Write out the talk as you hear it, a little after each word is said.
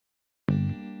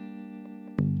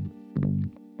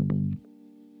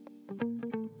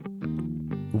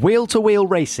Wheel-to-wheel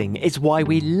racing is why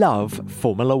we love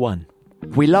Formula One.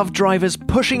 We love drivers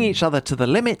pushing each other to the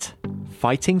limit,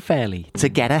 fighting fairly to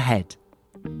get ahead.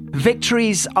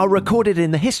 Victories are recorded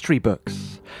in the history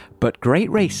books, but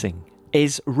great racing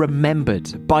is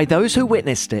remembered by those who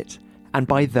witnessed it and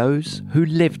by those who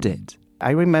lived it.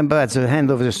 I remember at the end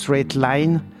of the straight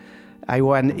line, I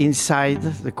went inside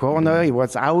the corner, he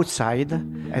was outside,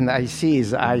 and I see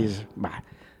his eyes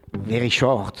very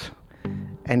short.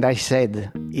 And I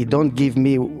said, he don't give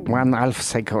me 1/2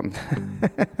 second.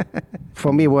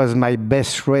 For me, it was my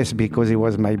best race because he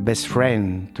was my best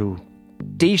friend too.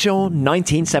 Dijon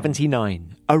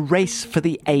 1979, a race for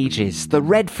the ages, the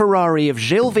red Ferrari of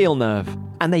Gilles Villeneuve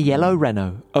and the yellow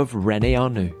Renault of René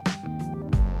Arnoux.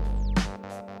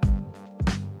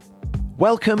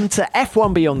 Welcome to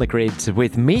F1 Beyond the Grid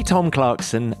with me, Tom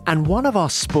Clarkson, and one of our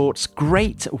sport's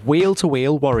great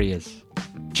wheel-to-wheel warriors.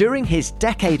 During his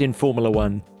decade in Formula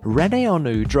One, René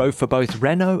Arnoux drove for both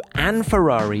Renault and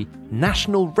Ferrari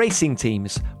national racing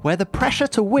teams where the pressure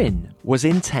to win was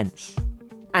intense.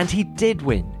 And he did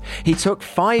win. He took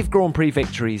 5 Grand Prix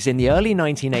victories in the early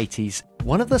 1980s,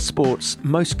 one of the sport's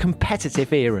most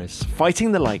competitive eras,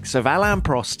 fighting the likes of Alain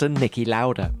Prost and Niki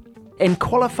Lauda. In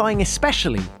qualifying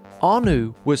especially,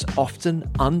 Arnoux was often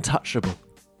untouchable.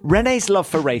 René's love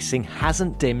for racing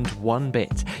hasn't dimmed one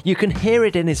bit. You can hear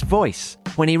it in his voice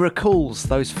when he recalls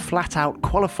those flat-out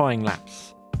qualifying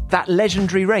laps, that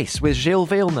legendary race with Gilles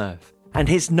Villeneuve, and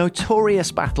his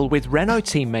notorious battle with Renault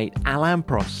teammate Alain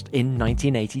Prost in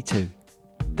 1982.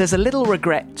 There's a little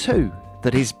regret too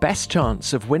that his best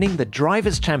chance of winning the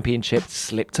Drivers' Championship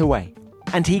slipped away,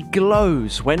 and he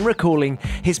glows when recalling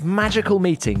his magical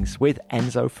meetings with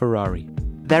Enzo Ferrari.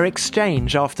 Their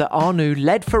exchange after Arnoux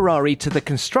led Ferrari to the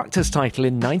Constructors' title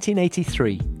in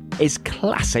 1983 is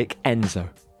classic Enzo.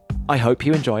 I hope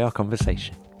you enjoy our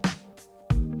conversation.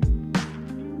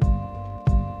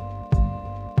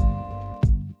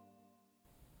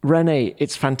 René,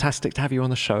 it's fantastic to have you on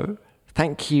the show.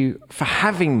 Thank you for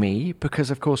having me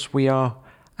because, of course, we are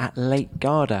at Lake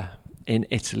Garda in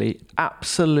Italy.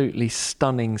 Absolutely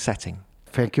stunning setting.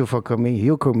 Thank you for coming.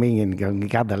 You coming in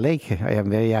Garda Lake. I am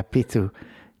very happy to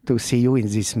see you in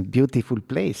this beautiful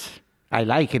place. I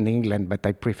like in England, but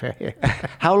I prefer here.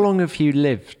 How long have you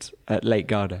lived at Lake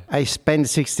Garda? I spend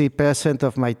 60%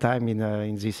 of my time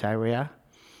in this area.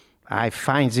 I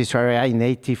find this area in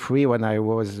 83 when I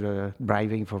was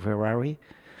driving for Ferrari.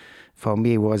 For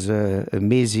me, it was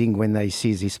amazing when I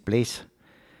see this place.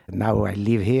 Now I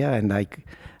live here and I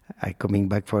coming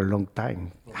back for a long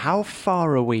time. How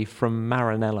far are we from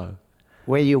Maranello?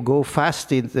 Where you go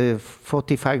fast in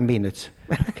 45 minutes.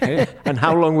 Okay. And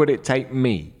how long would it take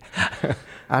me?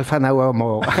 Half an hour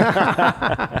more.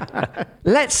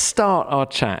 Let's start our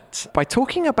chat by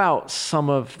talking about some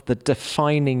of the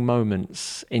defining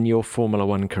moments in your Formula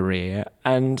One career.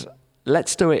 And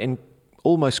let's do it in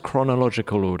almost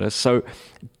chronological order. So,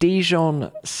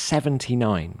 Dijon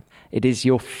 79. It is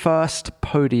your first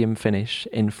podium finish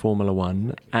in Formula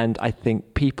One, and I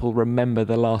think people remember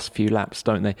the last few laps,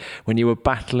 don't they? When you were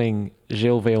battling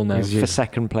Gilles Villeneuve for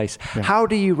second place. Yeah. How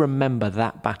do you remember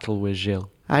that battle with Gilles?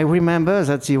 I remember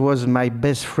that he was my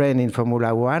best friend in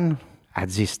Formula One at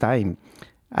this time.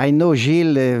 I know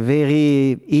Gilles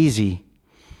very easy.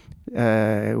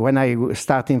 When I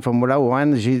start in Formula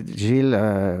One,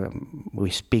 Gilles,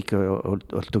 we speak all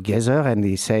together, and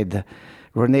he said,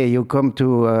 René, you come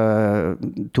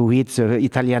to eat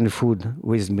Italian food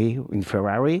with me in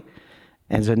Ferrari,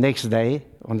 and the next day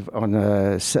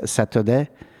on Saturday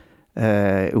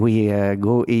he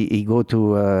go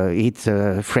to eat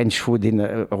French food in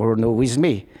Renault with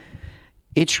me.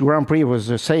 Each Grand Prix was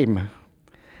the same,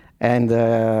 and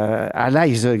I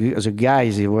like the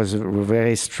guys. He was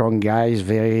very strong guys,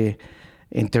 very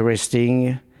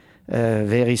interesting,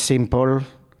 very simple.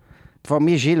 For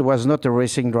me, Gilles was not a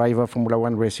racing driver, Formula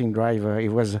One racing driver. He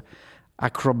was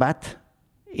acrobat.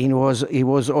 He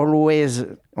was always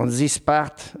on this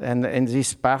part and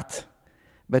this part,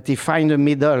 but he find a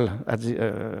middle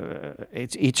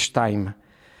at each time.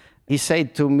 He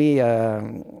said to me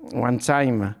one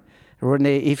time,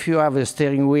 René, if you have a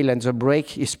steering wheel and the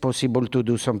brake, it's possible to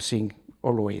do something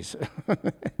always.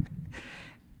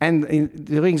 And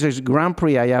during this Grand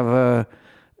Prix,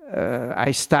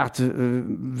 I start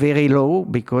very low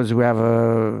because it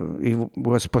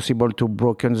was possible to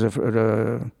broken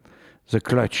the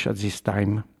clutch at this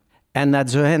time. And at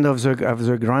the end of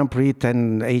the Grand Prix,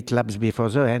 8 laps before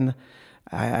the end,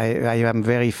 I am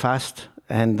very fast,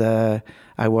 and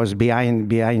I was behind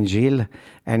Gilles,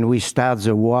 and we start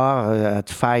the war at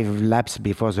 5 laps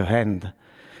before the end.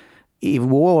 It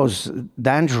was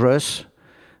dangerous,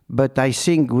 but I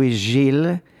think with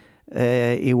Gilles,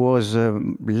 he was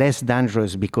less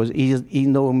dangerous because he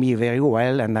know me very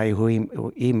well and I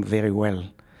knew him very well.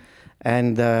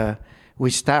 And we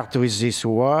start with this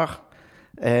war,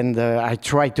 and I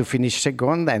tried to finish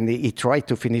second, and he tried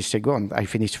to finish second. I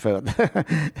finished third.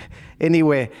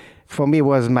 Anyway, for me, it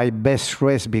was my best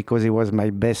race because he was my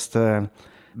best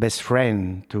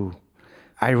friend too.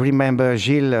 I remember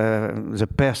Gilles, the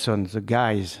person, the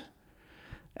guys.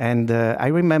 And I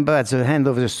remember at the end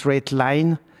of the straight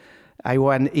line, I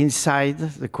was inside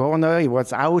the corner, he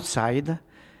was outside,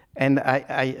 and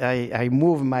I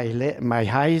move my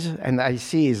eyes, and I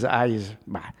see his eyes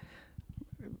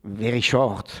very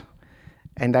short.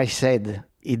 And I said,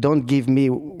 he don't give me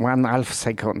 1/2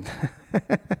 second.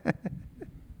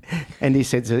 And he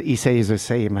says the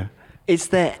same. Is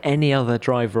there any other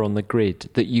driver on the grid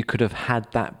that you could have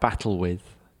had that battle with?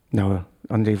 No,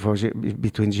 only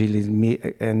between Gilles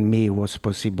and me was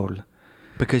possible.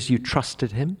 Because you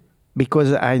trusted him?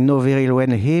 Because I know very well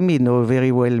him, he know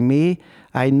very well me.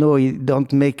 I know he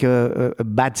don't make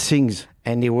bad things,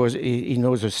 and he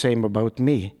knows the same about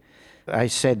me. I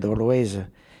said always,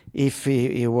 if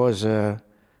he was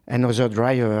another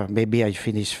driver, maybe I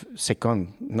finish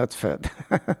second, not third.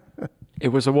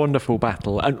 It was a wonderful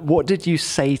battle. And what did you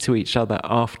say to each other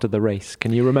after the race?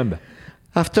 Can you remember?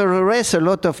 After the race, a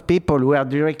lot of people were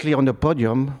directly on the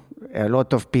podium. A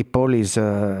lot of people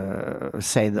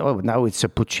said, "Oh, now it's a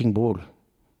punching ball.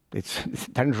 It's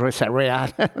dangerous area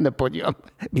on the podium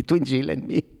between Gilles and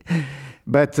me."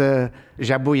 But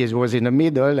Jabouille was in the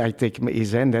middle. I take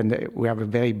his hand, and we have a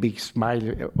very big smile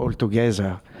all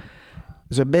together.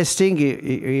 The best thing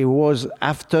it was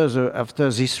after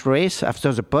this race,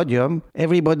 after the podium,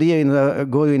 everybody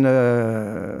go in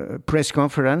a press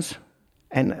conference,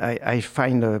 and I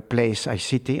find a place. I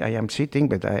am sitting,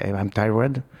 but I'm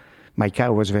tired. My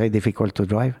car was very difficult to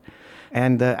drive,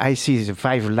 and I see the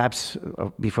 5 laps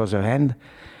before the end,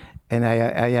 and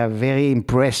I am very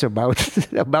impressed about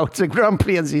the Grand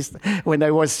Prix when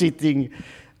I was sitting,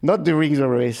 not during the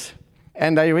race.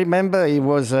 And I remember it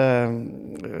was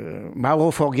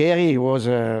Mauro Forghieri. He was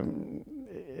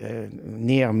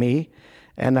near me,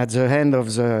 and at the end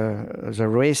of the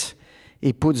race,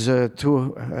 he put the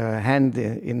 2 hands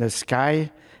in the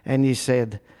sky, and he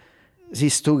said,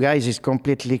 "These 2 guys is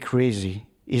completely crazy.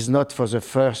 It's not for the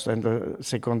first and the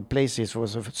second place, it's for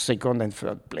the second and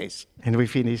third place." And we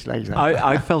finished like that.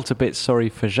 I felt a bit sorry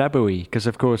for Jabouille because,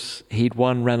 of course, he'd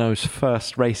won Renault's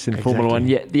first race in Formula One,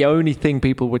 yet the only thing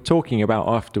people were talking about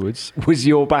afterwards was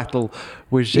your battle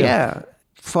with Gilles. Yeah,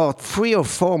 for 3 or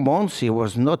 4 months, he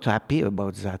was not happy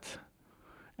about that.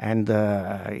 And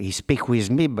he spoke with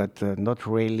me, but not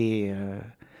really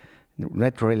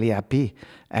happy.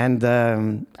 And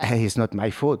it's not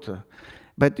my fault.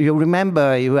 But you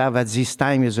remember, you have at this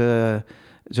time the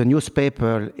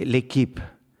newspaper, L'Équipe.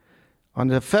 On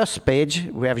the first page,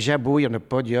 we have Jabouille on the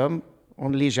podium,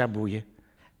 only Jabouille.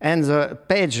 And the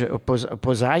page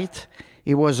opposite,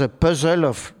 it was a puzzle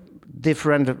of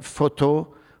different photos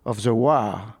of the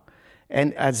war.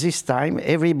 And at this time,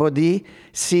 everybody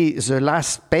sees the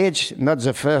last page, not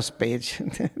the first page.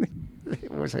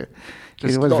 It was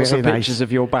lots very of nice. pictures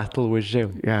of your battle with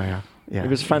Gilles. Yeah. It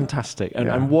was fantastic.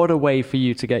 And what a way for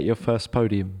you to get your first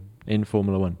podium in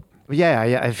Formula One. Yeah,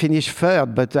 I finished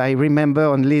third, but I remember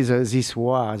only this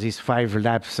war, these 5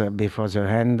 laps before the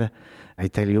end. I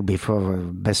tell you, before,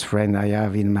 best friend I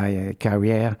have in my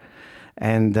career.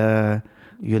 And,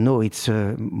 it's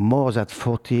more than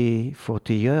 40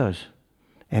 years.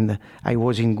 And I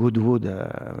was in Goodwood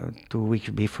 2 weeks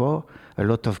before. A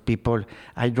lot of people.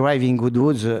 I drive in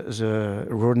Goodwood the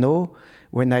Renault.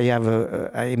 When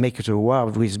I make the war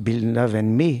with Villeneuve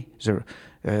and me, the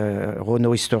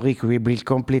Renault Historique, we built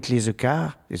completely the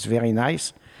car. It's very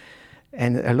nice.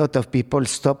 And a lot of people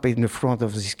stop in the front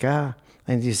of this car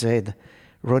and they said,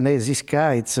 "René, this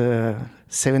car, it's a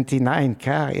 79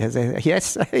 car." I said,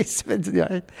 "Yes, it's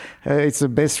 79. It's the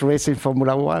best race in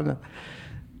Formula One."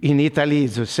 In Italy,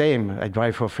 it's the same. I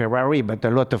drive for Ferrari, but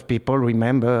a lot of people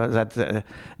remember that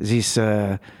this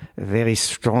very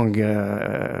strong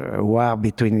war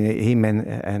between him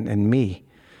and me.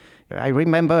 I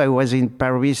remember I was in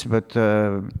Paris, but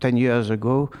 10 years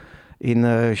ago, in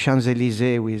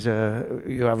Champs-Élysées, with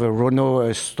you have a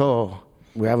Renault store.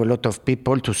 We have a lot of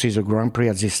people to see the Grand Prix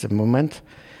at this moment.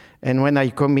 And when I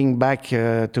coming back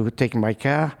to take my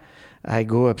car, I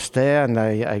go upstairs and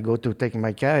I go to take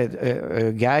my car.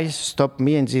 Guys stop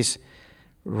me and says,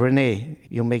 "René,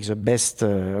 you make the best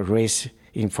race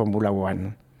in Formula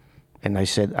One." And I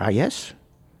said, "Ah, yes?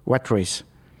 What race?"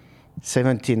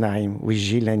 79 with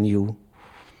Gilles and you.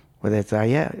 Well, that,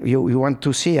 yeah, you want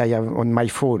to see? I have on my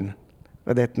phone.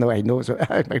 That no, I know. So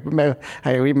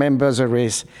I remember the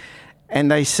race.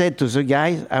 And I said to the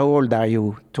guys, how old are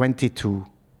you? 22.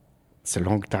 It's a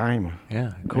long time.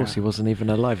 Yeah, of course, he wasn't even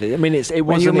alive. I mean, it was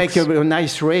when you make a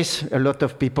nice race, a lot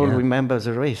of people remember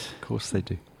the race. Of course they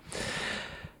do.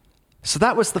 So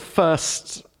that was the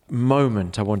first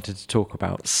moment I wanted to talk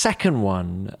about. Second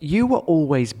one, you were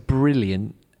always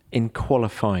brilliant in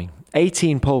qualifying.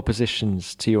 18 pole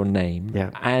positions to your name. Yeah.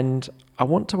 And I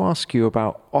want to ask you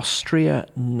about Austria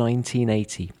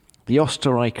 1980. The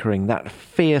Österreichring, that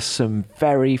fearsome,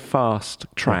 very fast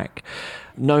track,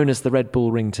 known as the Red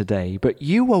Bull Ring today. But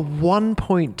you were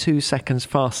 1.2 seconds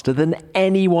faster than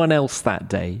anyone else that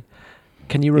day.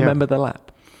 Can you remember the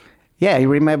lap? Yeah, I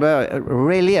remember.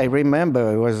 Really, I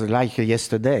remember. It was like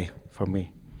yesterday for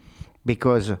me.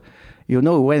 Because,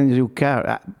 when you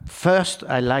car... First,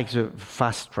 I like the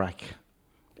fast track.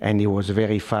 And he was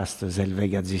very fast,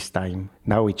 Zellweg, at this time.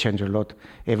 Now it changed a lot.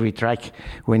 Every track,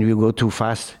 when you go too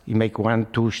fast, you make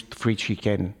 1, 2, 3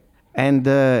 chicane. And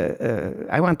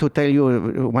I want to tell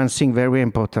you one thing very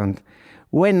important.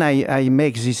 When I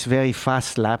make these very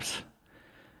fast laps,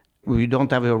 we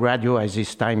don't have a radio at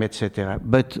this time, etc.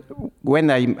 But when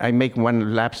I make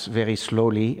one laps very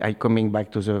slowly, I coming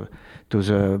back to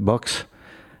the box,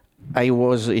 I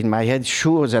was in my head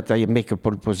sure that I make a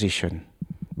pole position.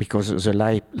 Because the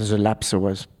laps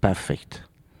was perfect.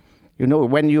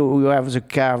 When you have the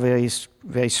car very,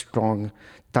 very strong,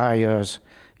 tires,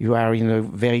 you are in a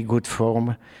very good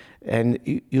form, and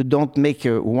you don't make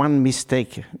one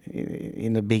mistake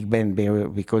in a big bend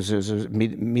because the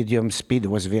medium speed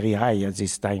was very high at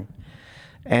this time.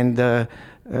 And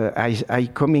I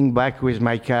coming back with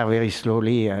my car very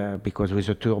slowly because with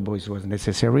the turbo it was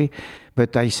necessary,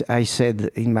 but I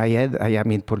said in my head, I am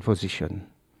in pole position.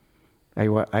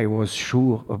 I was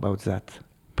sure about that.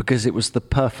 Because it was the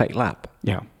perfect lap.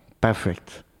 Yeah,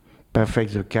 perfect.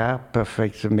 Perfect the car,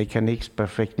 perfect the mechanics,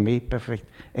 perfect me, perfect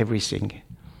everything.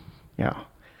 Yeah.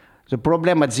 The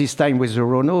problem at this time with the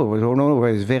Renault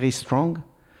was very strong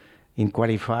in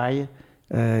qualify.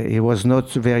 It was not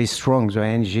very strong, the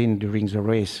engine, during the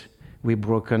race. We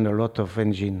broken a lot of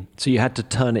engine. So you had to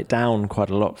turn it down quite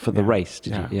a lot for the race,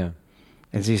 did you? Yeah.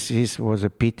 And this was a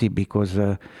pity because...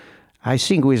 I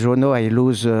think with Renault I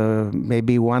lose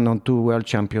maybe 1 or 2 world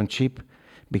championship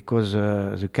because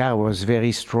the car was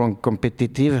very strong,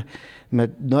 competitive,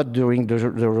 but not during the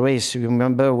race. You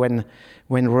remember when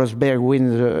Rosberg won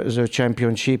the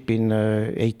championship in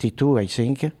 82, I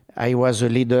think. I was a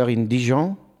leader in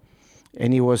Dijon,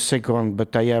 and he was second,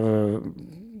 but I have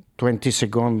 20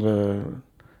 seconds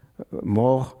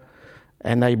more,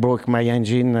 and I broke my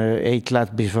engine 8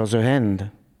 laps before the end.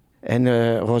 And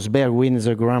Rosberg wins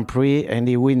the Grand Prix, and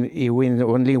he win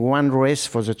only one race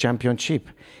for the championship.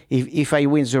 If I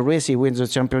win the race, he wins the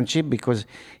championship because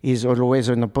he's always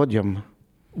on the podium.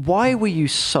 Why were you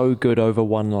so good over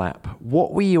one lap?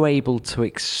 What were you able to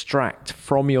extract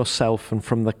from yourself and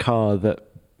from the car that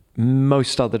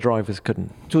most other drivers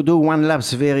couldn't? To do one lap,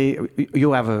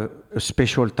 you have a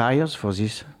special tires for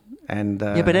this. And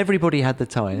but everybody had the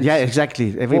tires. Yeah,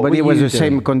 exactly. Everybody was the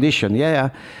same condition. Yeah.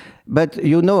 But this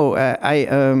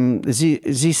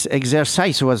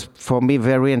exercise was for me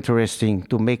very interesting,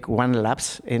 to make one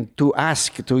laps and to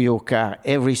ask to your car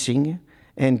everything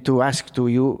and to ask to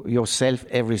yourself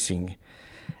everything.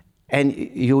 And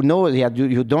you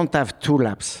don't have 2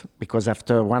 laps because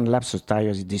after 1 lap the tire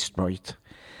is destroyed.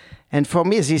 And for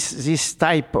me this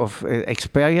type of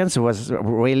experience was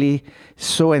really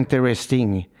so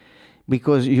interesting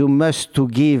because you must to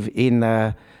give in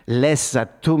less than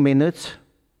 2 minutes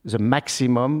the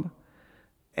maximum,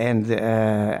 and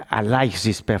I like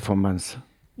this performance.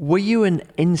 Were you an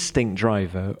instinct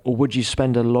driver, or would you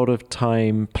spend a lot of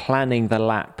time planning the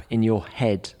lap in your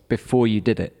head before you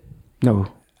did it? No.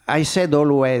 I said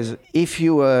always, if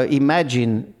you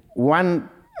imagine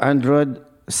 100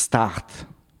 start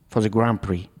for the Grand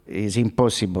Prix, is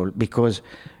impossible because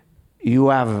you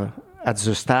have at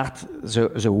the start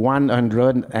the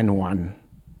 101.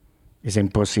 It's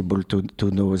impossible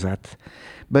to know that.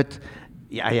 But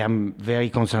I am very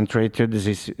concentrated,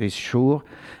 this is sure.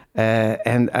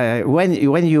 And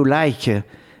when you like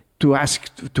to ask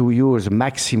to use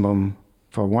maximum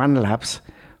for 1 laps,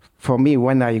 for me,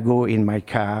 when I go in my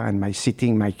car and I sit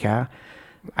in my car,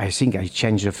 I think I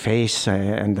change the face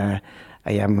and I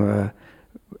am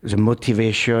the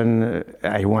motivation.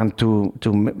 I want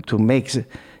to make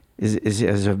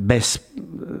the best,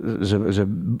 the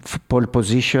pole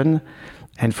position.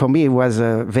 And for me, it was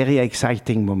a very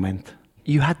exciting moment.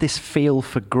 You had this feel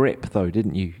for grip, though,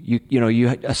 didn't you? You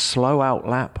had a slow out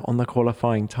lap on the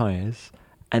qualifying tyres,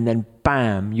 and then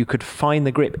bam, you could find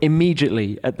the grip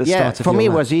immediately at the start of for your me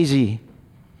lap. it was easy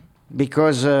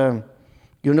because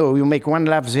you make one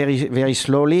lap very, very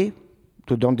slowly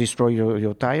to don't destroy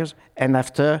your tires, and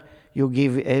after you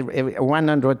give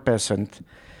 100%.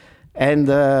 And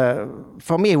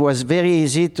for me, it was very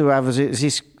easy to have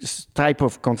this type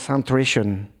of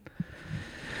concentration.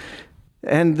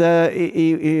 And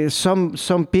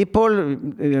some people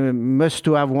must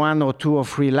to have 1 or 2 or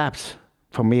 3 laps.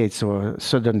 For me, it's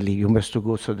suddenly. You must to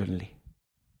go suddenly.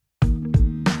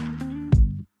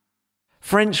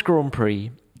 French Grand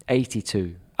Prix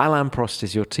 82. Alain Prost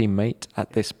is your teammate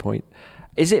at this point.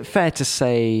 Is it fair to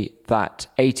say that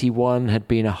 81 had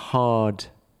been a hard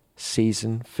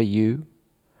season for you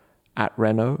at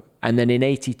Renault, and then in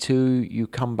 82 you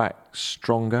come back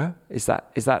stronger? Is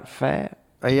that fair?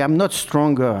 I am not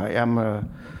stronger. I am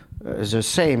the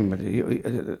same.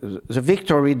 The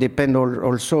victory depends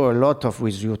also a lot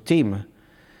with your team.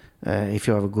 If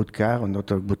you have a good car or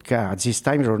not a good car. At this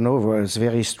time, Renault was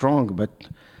very strong, but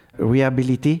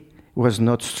reliability was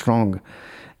not strong.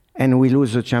 And we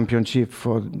lose the championship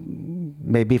for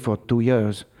maybe for 2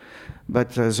 years.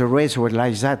 But the race was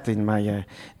like that in my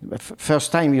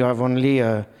first time. You have only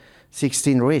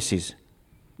 16 races.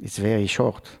 It's very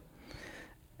short.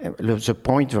 The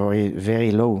point was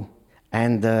very low.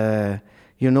 And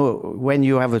when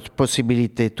you have a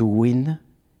possibility to win,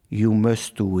 you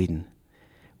must to win.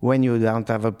 When you don't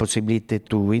have a possibility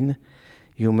to win,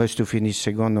 you must to finish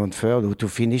second or third, or to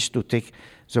finish to take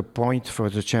the point for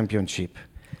the championship.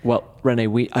 Well,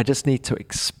 René, I just need to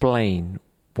explain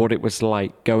what it was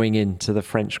like going into the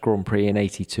French Grand Prix in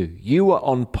 82. You were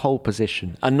on pole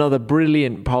position, another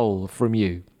brilliant pole from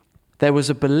you. There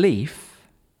was a belief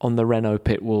on the Renault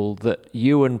pit wall that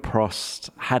you and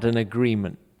Prost had an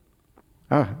agreement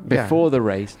before the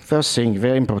race. First thing,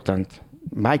 very important,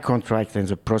 my contract and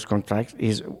the Prost contract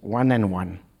is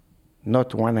 1-1,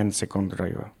 not 1 and second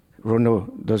driver.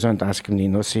 Renault doesn't ask me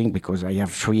nothing because I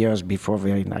have 3 years before,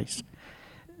 very nice.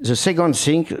 The second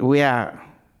thing,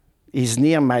 is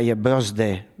near my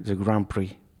birthday, the Grand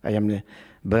Prix. I am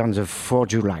born the 4th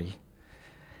July.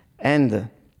 And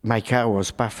my car was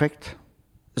perfect.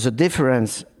 The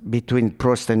difference between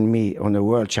Prost and me on the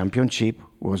World Championship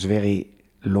was very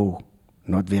low,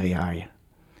 not very high.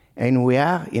 And we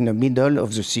are in the middle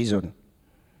of the season,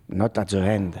 not at the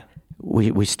end.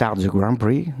 We start the Grand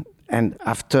Prix, and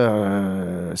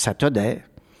after Saturday,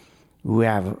 we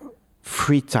have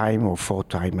 3 times or 4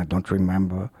 times, I don't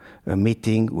remember, a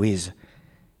meeting with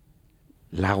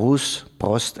Larousse,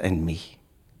 Prost, and me.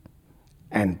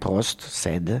 And Prost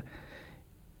said,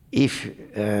 if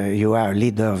you are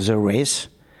leader of the race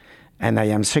and I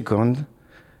am second,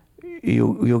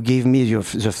 you give me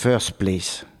the first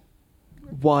place.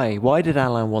 Why? Why did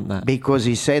Alain want that? Because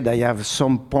he said I have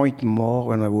some point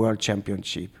more on a world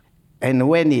championship. And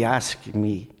when he asked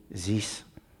me this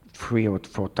 3 or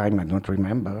 4 times, I don't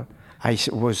remember, I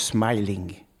was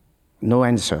smiling. No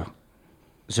answer.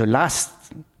 The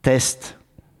last test,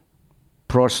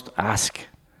 Prost asked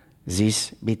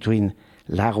this between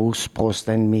Larousse, Prost,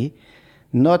 and me,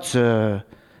 not the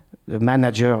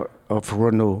manager of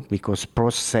Renault, because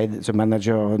Prost said the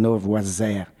manager of Renault was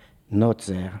there, not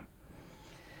there.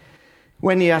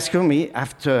 When he asked me,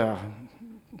 after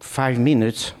 5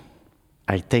 minutes,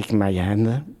 I take my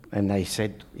hand and I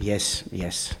said, yes,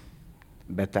 yes.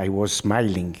 But I was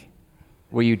smiling.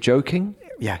 Were you joking?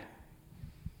 Yeah,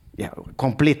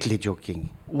 completely joking.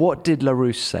 What did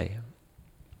Larousse say?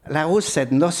 Larousse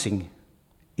said nothing.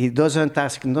 He doesn't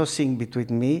ask nothing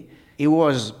between me. He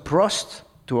was Prost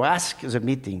to ask the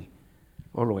meeting,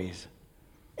 always.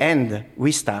 And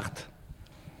we start.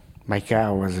 My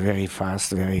car was very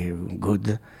fast, very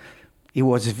good. It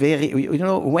was very,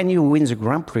 when you win the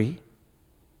Grand Prix,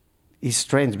 it's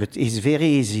strange, but it's very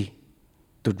easy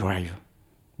to drive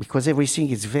because everything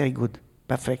is very good,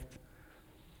 perfect.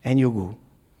 And you go.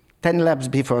 10 laps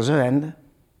before the end,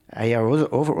 I was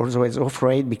always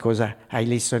afraid because I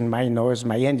listened my noise,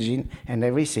 my engine, and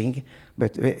everything,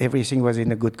 but everything was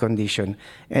in a good condition.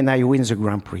 And I win the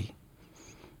Grand Prix.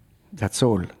 That's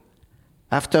all.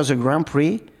 After the Grand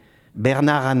Prix,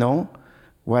 Bernard Hinault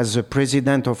was the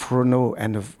president of Renault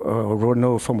and of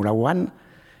Renault Formula One,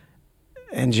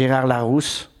 and Gérard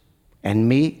Larousse and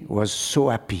me was so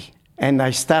happy. And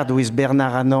I started with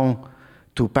Bernard Hinault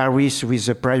to Paris with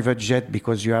a private jet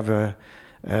because you have a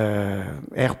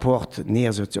airport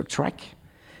near the track.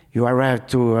 You arrive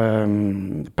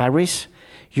to Paris.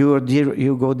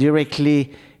 You go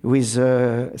directly with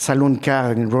a saloon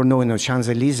car in Renault in the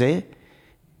Champs-Élysées.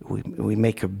 We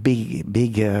make a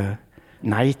big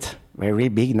night, very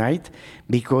big night,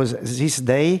 because this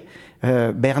day,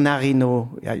 Bernard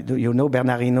Hinault, you know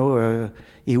Bernard Hinault,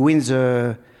 he wins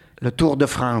the Tour de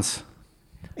France.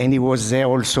 And he was there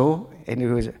also,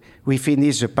 and we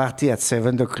finished the party at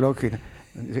 7 o'clock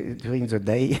during the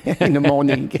day, in the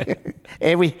morning.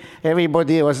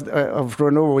 Everybody of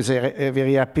Renault was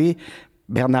very happy.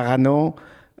 Bernard Hinault,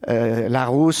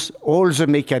 Larousse, all the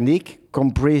mechanics,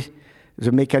 compris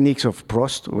the mechanics of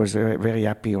Prost, was very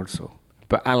happy also.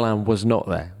 But Alain was not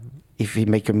there. If he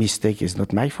make a mistake, it's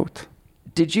not my fault.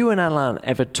 Did you and Alain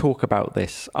ever talk about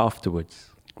this afterwards?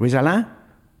 With Alain?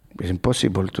 It's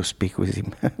impossible to speak with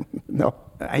him. No.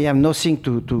 I have nothing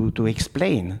to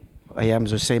explain. I am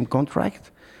the same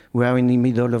contract. We are in the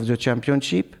middle of the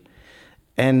championship.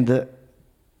 And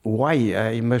why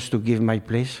I must to give my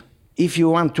place? If you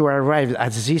want to arrive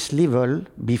at this level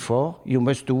before, you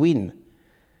must to win.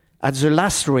 At the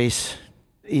last race,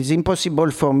 it's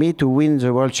impossible for me to win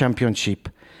the World Championship.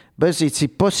 But it's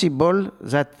possible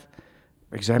that,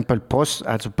 for example, Prost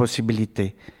has a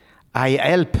possibility. I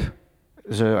help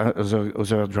the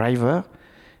other driver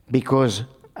because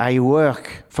I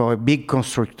work for a big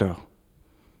constructor.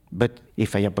 But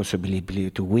if I have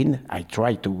possibility to win, I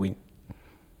try to win,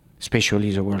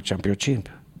 especially the World Championship.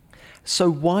 So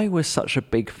why was such a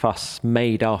big fuss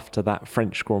made after that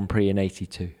French Grand Prix in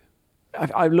 82?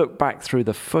 I've looked back through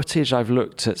the footage, I've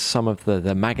looked at some of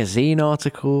the magazine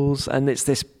articles, and it's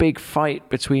this big fight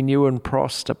between you and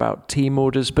Prost about team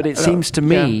orders, but it seems to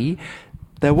me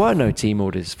there were no team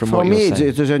orders from what you're saying. For me,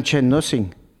 it doesn't change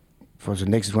nothing. For the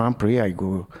next Grand Prix,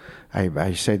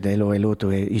 I said hello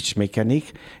to each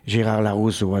mechanic. Gérard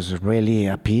Larousse was really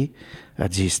happy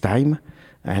at this time.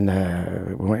 And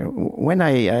when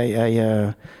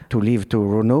I to leave to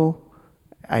Renault,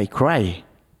 I cry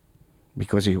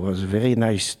because it was a very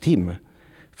nice team.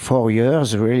 4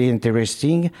 years, really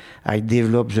interesting. I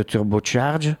developed the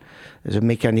turbocharge. The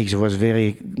mechanics was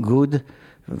very good,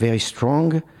 very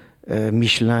strong.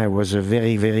 Michelin was a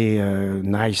very, very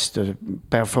nice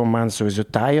performance with the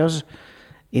tires.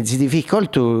 It's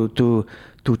difficult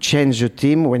to change the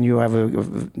team when you have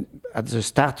at the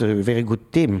start a very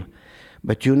good team.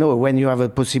 But you know, when you have a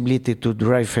possibility to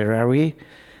drive Ferrari,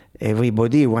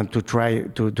 everybody wants to try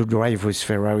to drive with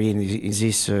Ferrari in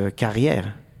this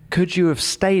career. Could you have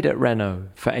stayed at Renault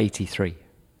for 83?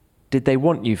 Did they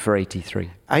want you for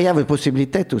 83? I have a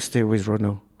possibility to stay with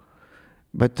Renault.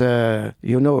 But,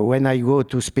 you know, when I go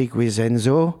to speak with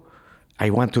Enzo, I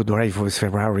want to drive with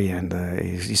Ferrari. And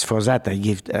it's for that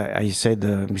I said,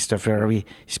 Mr. Ferrari,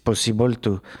 it's possible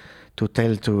to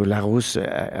tell to Larousse,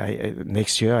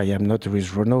 next year I am not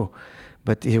with Renault.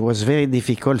 But it was very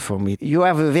difficult for me. You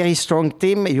have a very strong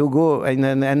team, you go in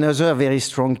another very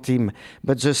strong team.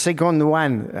 But the second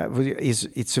one,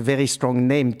 it's a very strong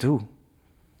name too.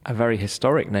 A very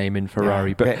historic name in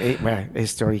Ferrari. Yeah, but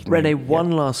historic René, name.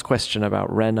 one last question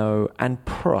about Renault and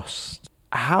Prost.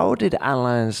 How did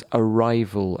Alain's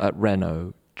arrival at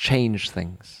Renault change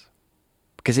things?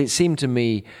 Because it seemed to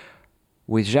me,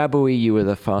 with Jabouille, you were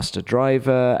the faster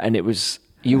driver, and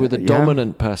you were the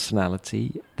dominant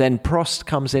personality. Then Prost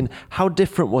comes in. How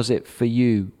different was it for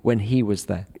you when he was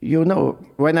there? You know,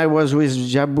 when I was with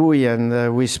Jabouille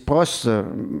and with Prost,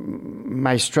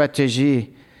 my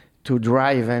strategy to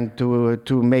drive and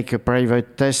to make a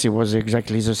private test, it was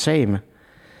exactly the same.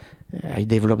 I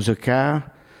developed the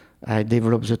car, I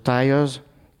developed the tires,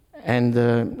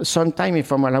 and sometimes in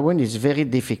Formula One it's very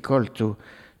difficult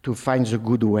to find the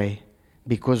good way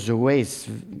because the way is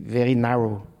very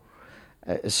narrow.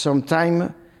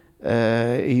 Sometimes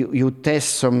you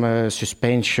test some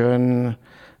suspension,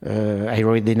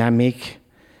 aerodynamic,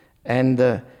 and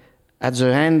at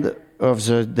the end of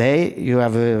the day you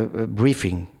have a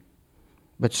briefing.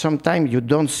 But sometimes you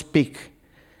don't speak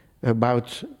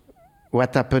about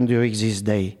what happened during this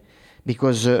day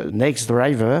because the next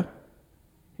driver,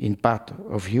 in part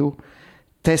of you,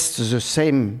 tests the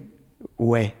same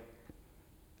way.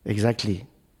 Exactly.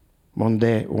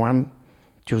 Monday one,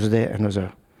 Tuesday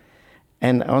another.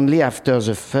 And only after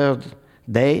the third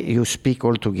day you speak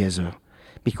all together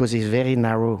because it's very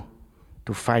narrow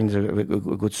to find a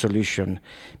good solution.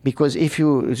 Because if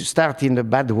you start in a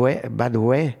bad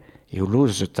way, you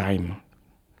lose the time.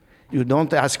 You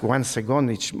don't ask 1 second,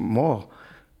 it's more.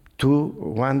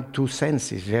 2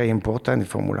 cents is very important in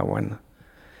Formula One.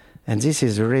 And this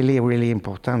is really, really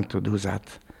important to do that.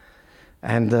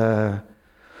 And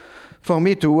for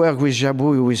me to work with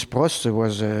Jabouille, with Prost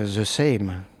was the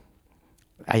same.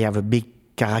 I have a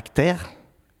big character,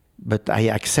 but I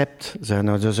accept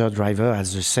another driver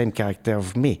as the same character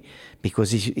of me.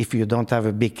 Because if you don't have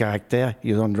a big character,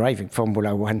 you don't drive in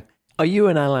Formula One. Are you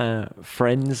and Alain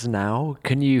friends now?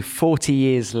 Can you, 40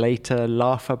 years later,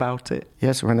 laugh about it?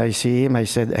 Yes, when I see him, I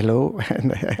said hello,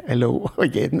 and hello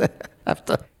again.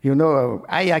 After,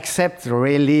 I accept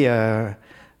really a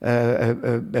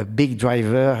big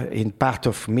driver in part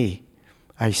of me.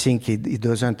 I think he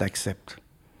doesn't accept.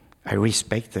 I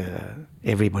respect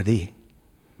everybody.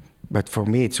 But for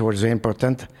me, it's also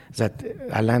important that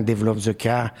Alain develops the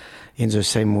car in the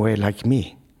same way like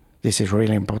me. This is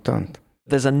really important.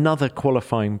 There's another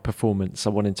qualifying performance I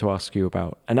wanted to ask you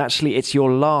about. And actually, it's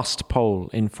your last pole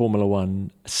in Formula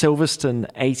One, Silverstone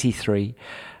 83.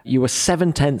 You were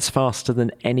 7/10 faster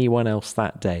than anyone else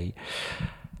that day.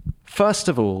 First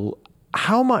of all,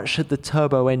 how much had the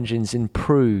turbo engines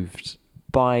improved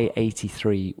by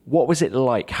 83? What was it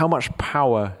like? How much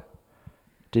power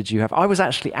did you have? I was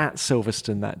actually at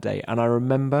Silverstone that day, and I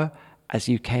remember as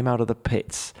you came out of the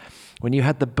pits, when you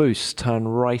had the boost turn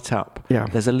right up,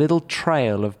 there's a little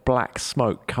trail of black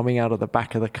smoke coming out of the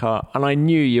back of the car, and I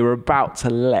knew you were about to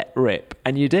let rip,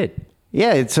 and you did.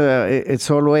 Yeah,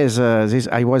 it's always this.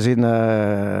 I was in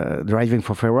driving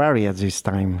for Ferrari at this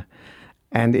time,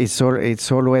 and it's always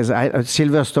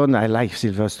Silverstone. I like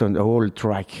Silverstone, the whole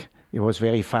track. It was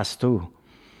very fast too.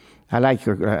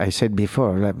 I said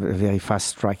before, a very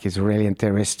fast track is really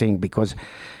interesting because,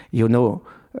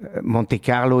 Monte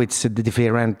Carlo, it's a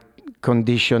different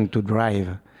condition to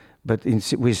drive. But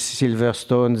with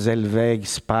Silverstone, Zellweger,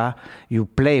 Spa, you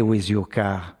play with your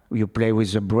car. You play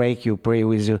with the brake, you play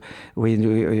with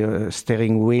your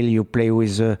steering wheel, you play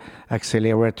with the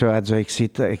accelerator at the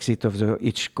exit of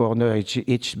each corner,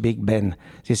 each big bend.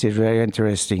 This is very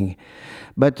interesting.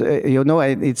 But,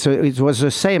 it was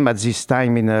the same at this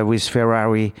time with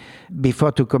Ferrari.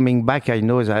 Before coming back, I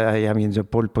know that I am in the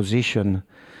pole position.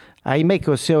 I make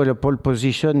also the pole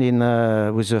position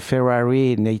with the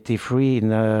Ferrari in 83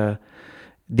 in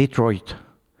Detroit.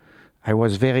 I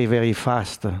was very, very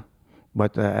fast.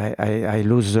 But I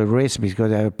lose the race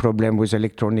because I have a problem with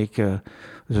electronic,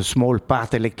 the small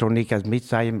part electronic at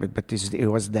mid-time, but it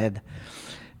was dead.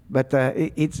 But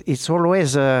it's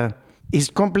always, it's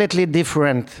completely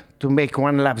different to make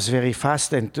one lap very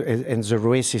fast and the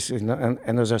race is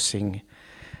another thing.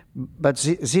 But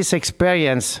this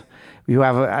experience, you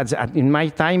have, in my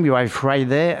time, you have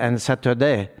Friday and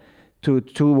Saturday,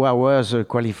 2 hours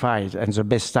qualified, and the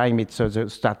best time it's the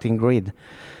starting grid.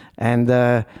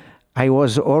 And I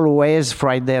was always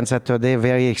Friday and Saturday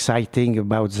very exciting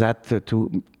about that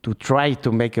to try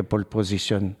to make a pole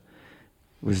position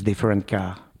with different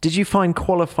car. Did you find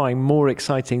qualifying more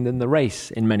exciting than the race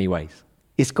in many ways?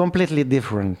 It's completely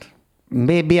different.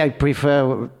 Maybe I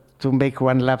prefer to make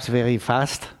one lap very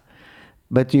fast,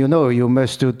 but you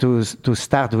must to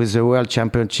start with the World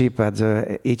Championship at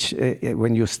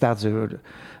when you start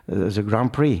the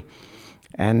Grand Prix,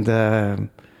 and.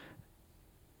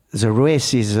 The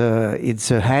race is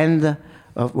it's a hand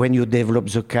of when you develop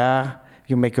the car,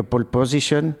 you make a pole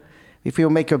position. If you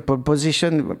make a pole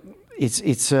position,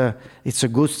 it's a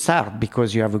good start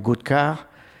because you have a good car,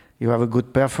 you have a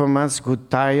good performance, good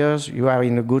tires, you are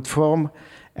in a good form,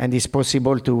 and it's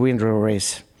possible to win the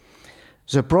race.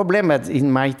 The problem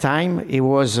in my time, it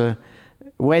was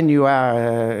when you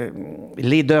are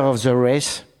leader of the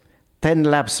race, 10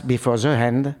 laps before the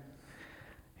end,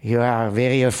 you are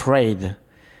very afraid.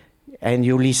 And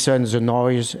you listen the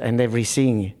noise and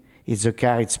everything. Is the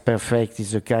car, it's perfect.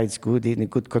 Is the car, it's good, in a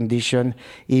good condition.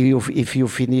 If you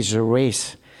finish the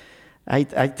race. I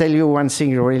tell you one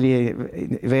thing really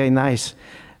very nice.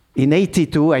 In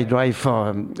 82, I drive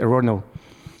for Renault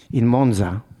in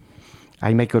Monza.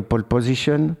 I make a pole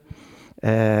position.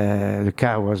 The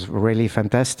car was really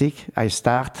fantastic. I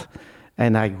start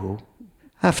and I go.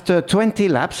 After 20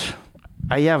 laps,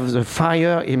 I have the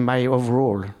fire in my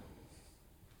overall.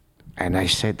 And I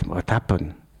said, what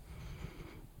happened?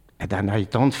 And then I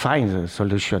don't find the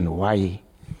solution. Why?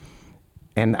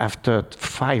 And after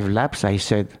 5 laps, I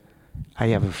said, I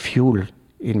have a fuel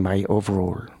in my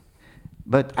overall.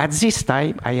 But at this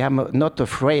time, I am not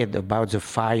afraid about the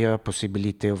fire,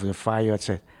 possibility of the fire.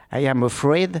 I am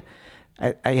afraid,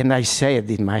 and I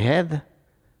said in my head,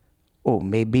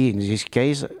 maybe in this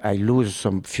case, I lose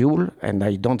some fuel and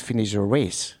I don't finish the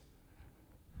race.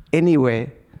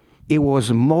 Anyway, it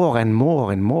was more and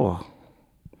more and more.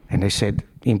 And I said,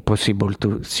 impossible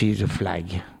to see the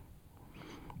flag.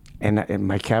 And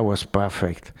my car was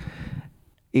perfect.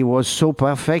 It was so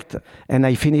perfect, and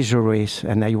I finished the race,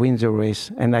 and I win the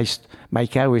race. And my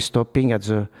car was stopping at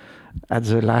the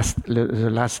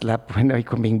last lap when I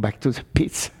coming back to the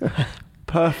pits.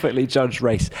 Perfectly judged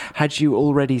race. Had you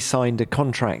already signed a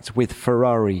contract with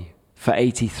Ferrari for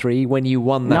 83 when you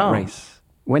won that race?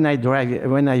 When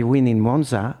I win in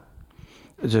Monza,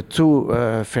 the two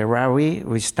Ferrari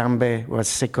with Tambay was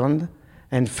second,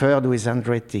 and third with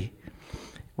Andretti.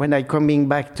 When I coming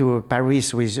back to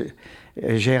Paris with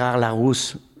Gérard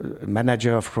Larousse,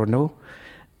 manager of Renault,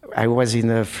 I was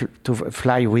to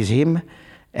fly with him,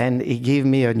 and he gave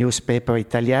me a newspaper,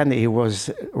 Italian. He was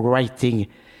writing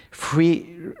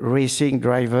three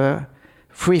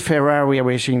Ferrari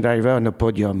racing driver on the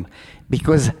podium,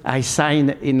 because I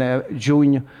signed in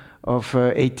June of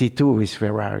 82 with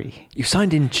Ferrari. You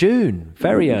signed in June,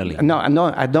 very early. No,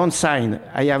 I don't sign.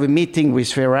 I have a meeting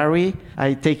with Ferrari.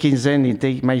 I take his Zen, he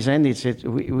take my Zen. He said,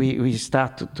 we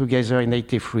start together in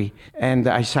 83. And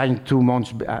I signed 2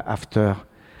 months after.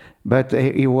 But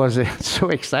it was so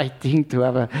exciting to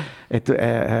have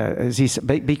this.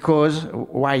 Because,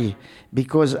 why?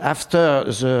 Because after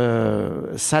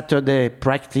the Saturday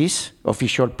practice,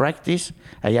 official practice,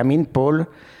 I am in pole,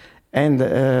 and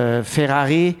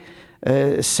Ferrari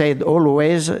said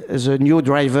always the new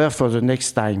driver for the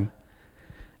next time.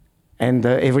 And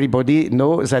everybody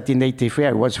knows that in 83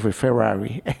 I was with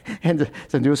Ferrari. And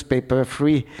the newspaper,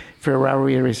 3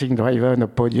 Ferrari racing driver on the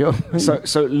podium.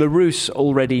 So Larousse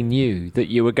already knew that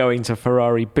you were going to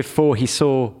Ferrari before he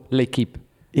saw L'Équipe?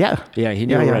 Yeah. Yeah, he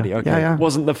knew already. Yeah. Okay. Yeah.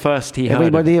 Wasn't the first he heard.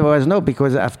 Everybody was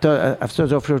because after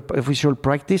the official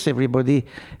practice, everybody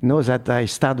knows that I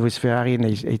started with Ferrari in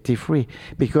 83.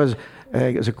 Because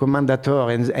the commentator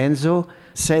Enzo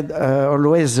said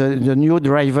always the new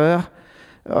driver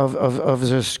of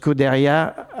the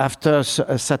Scuderia after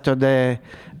Saturday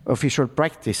official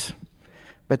practice.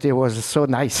 But it was so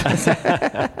nice.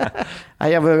 I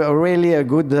have really a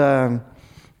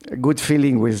good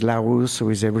feeling with Larousse,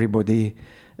 with everybody.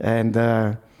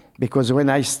 And because when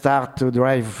I start to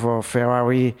drive for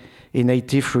Ferrari in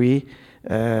 83,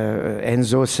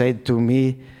 Enzo said to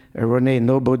me, René,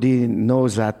 nobody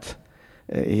knows that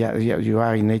you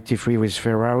are in 83 with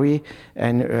Ferrari,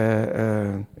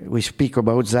 and we speak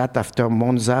about that after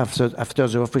Monza, after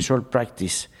the official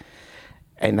practice.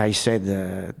 And I said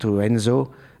to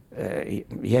Enzo,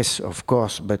 yes, of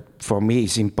course, but for me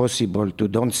it's impossible to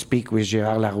don't speak with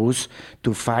Gérard Larousse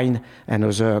to find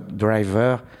another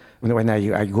driver when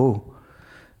I go.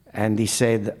 And he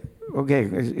said, okay,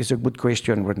 it's a good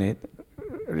question, René.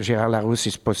 Gérard Larousse,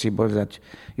 it's possible that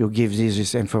you give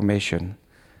this information.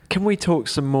 Can we talk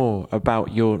some more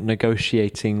about your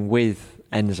negotiating with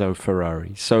Enzo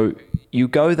Ferrari? So you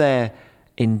go there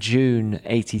in June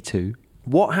 82.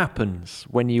 What happens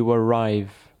when you arrive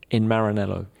in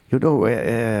Maranello? You know,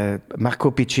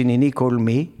 Marco Piccinini called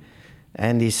me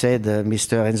and he said,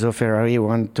 Mr. Enzo Ferrari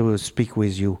want to speak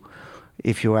with you.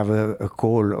 If you have a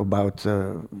call about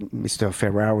Mr.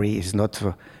 Ferrari, is not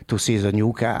to see the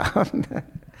new car,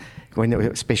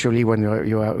 especially when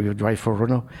you drive for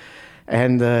Renault.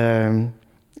 And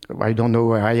I don't know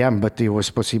where I am, but it was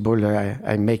possible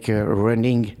I make a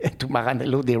running to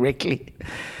Maranello directly.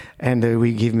 And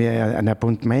we give me an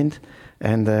appointment.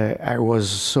 And I was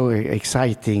so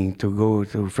exciting to go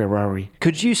to Ferrari.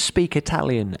 Could you speak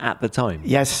Italian at the time?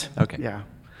 Yes. Okay. Yeah.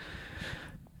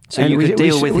 So and you could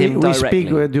deal with him directly?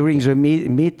 We speak during the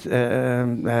meet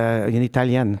in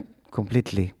Italian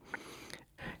completely.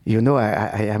 You know,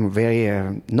 I am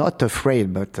very, not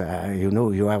afraid, but you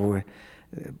know, you are,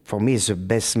 for me, he's the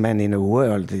best man in the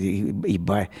world. He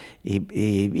built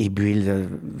a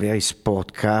very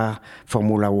sport car,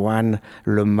 Formula One,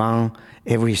 Le Mans,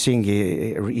 everything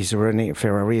is running,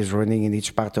 Ferrari is running in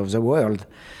each part of the world.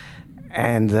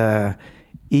 And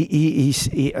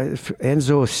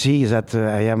Enzo sees that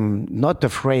I am not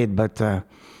afraid, but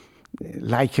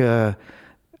like for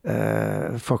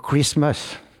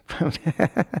Christmas.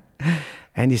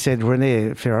 And he said,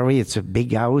 René, Ferrari, it's a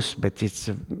big house, but it's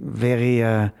very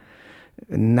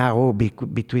narrow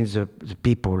between the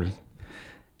people.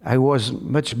 I was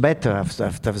much better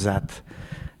after that.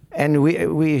 And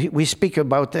we speak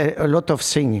about a lot of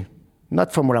things,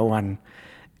 not Formula One.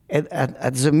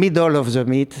 At the middle of the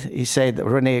meet, he said,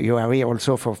 René, you are here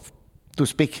also to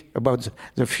speak about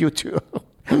the future,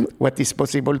 what is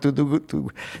possible to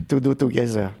do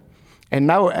together. And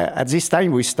now, at this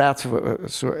time, we start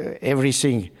so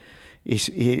everything.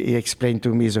 He explained to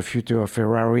me the future of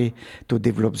Ferrari, to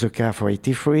develop the car for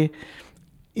 83.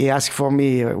 He asked for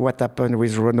me what happened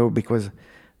with Renault, because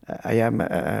I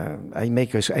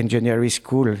make an engineering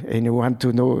school, and you want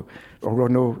to know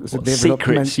Renault, the what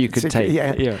development. Secrets you could take.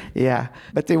 Yeah.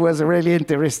 But it was really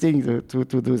interesting to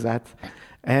do that.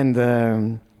 And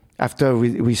after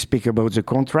we speak about the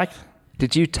contract.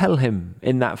 Did you tell him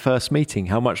in that first meeting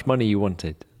how much money you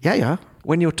wanted? Yeah.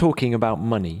 When you're talking about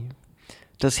money,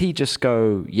 does he just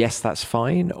go, yes, that's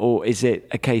fine? Or is it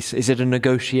a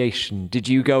negotiation? Did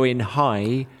you go in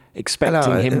high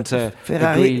expecting him to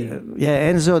Ferrari, agree?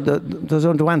 Enzo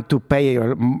doesn't want to pay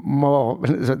more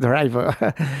the driver,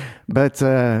 but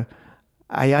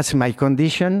I asked my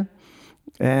condition,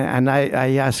 and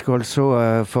I asked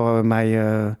also for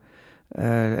my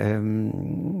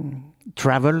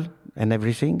travel and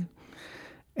everything.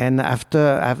 And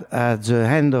after at the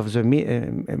end of the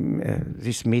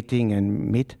this meeting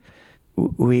and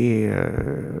we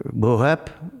go up.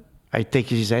 I take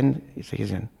his hand. He takes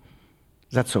his hand.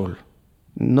 That's all.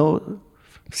 No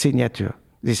signature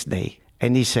this day.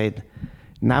 And he said,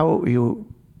 now you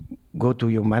go to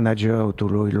your manager or to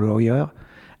your lawyer.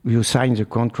 You sign the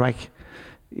contract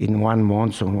in 1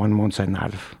 month or 1 month and a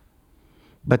half.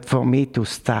 But for me to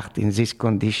start in this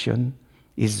condition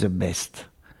is the best.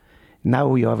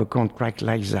 Now you have a contract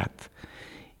like that.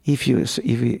 If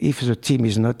the team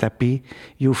is not happy,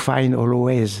 you find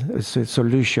always a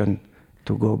solution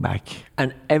to go back.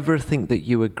 And everything that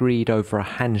you agreed over a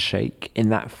handshake in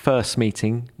that first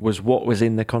meeting was what was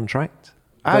in the contract?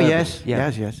 Yes.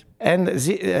 And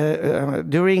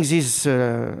during this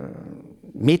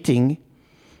meeting,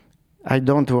 I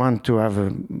don't want to have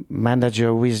a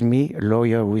manager with me, a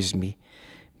lawyer with me,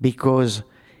 because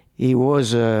it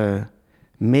was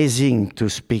amazing to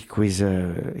speak with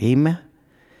him,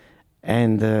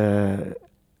 and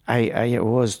I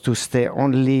was to stay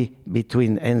only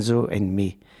between Enzo and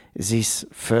me, this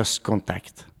first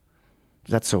contact.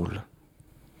 That's all.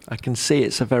 I can see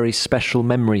it's a very special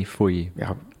memory for you.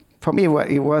 Yeah. For me,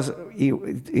 it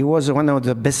was one of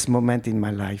the best moments in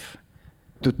my life.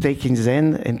 To take his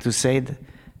hand and to say,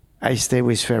 I stay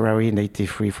with Ferrari in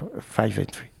 83, 5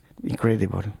 and 3.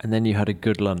 Incredible. And then you had a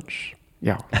good lunch.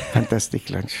 Yeah, fantastic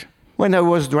lunch. When I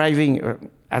was driving,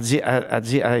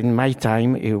 in my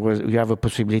time, you have a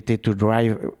possibility to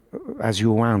drive as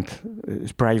you want,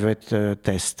 private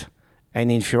test.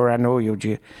 And in Fiorano,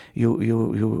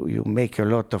 you make a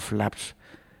lot of laps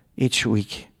each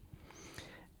week.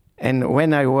 And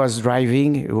when I was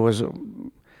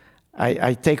driving,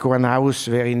 I take one house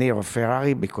very near a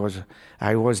Ferrari because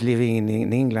I was living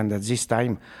in England at this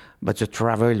time, but the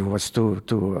travel was too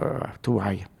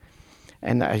high.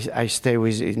 And I stay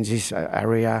in this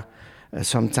area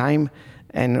some time.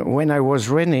 And when I was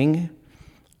running,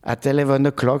 at 11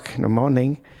 o'clock in the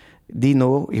morning,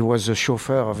 Dino, he was the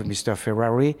chauffeur of Mr.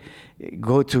 Ferrari,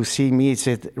 go to see me. He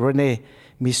said, René,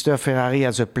 Mr. Ferrari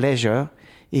has a pleasure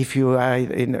if you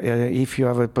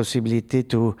have a possibility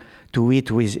to eat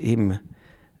with him,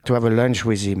 to have a lunch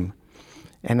with him.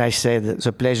 And I said,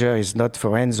 the pleasure is not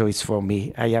for Enzo, it's for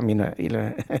me. I am in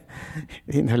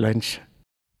a lunch.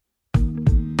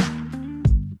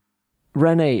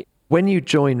 René, when you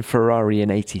joined Ferrari in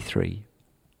 83,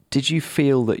 did you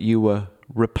feel that you were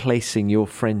replacing your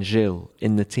friend Gilles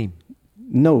in the team?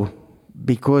 No,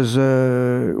 because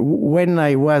when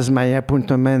I was my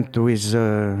appointment with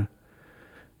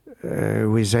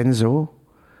Enzo,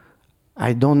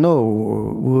 I don't know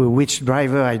which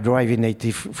driver I drive in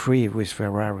 83 with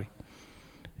Ferrari.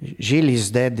 Gilles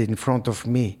is dead in front of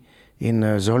me in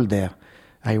Zolder.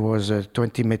 I was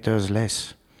 20 meters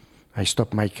less. I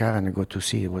stopped my car and I go to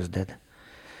see he was dead.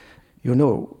 You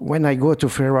know, when I go to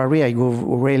Ferrari, I go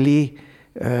really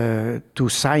to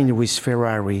sign with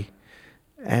Ferrari.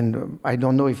 And I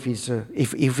don't know if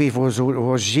it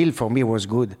was Gilles, for me, was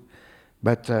good.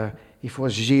 But if it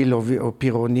was Gilles or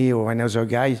Pironi or another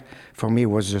guy, for me, it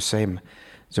was the same.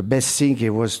 The best thing it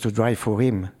was to drive for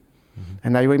him. Mm-hmm.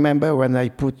 And I remember when I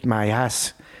put my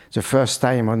ass the first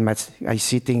time I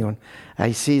see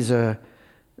the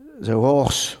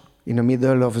horse in the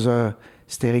middle of the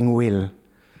steering wheel.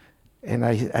 And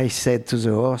I said to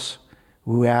the horse,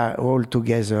 we are all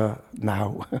together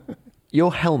now.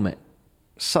 Your helmet,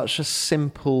 such a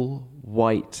simple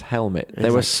white helmet. Exactly.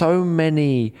 There were so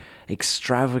many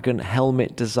extravagant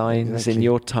helmet designs in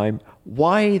your time.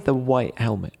 Why the white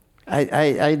helmet?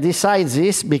 I decide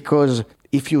this because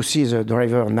if you see the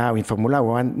driver now in Formula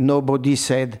One, nobody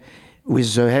said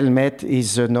with the helmet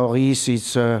is Norris,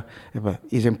 it's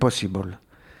impossible.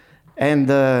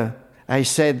 And I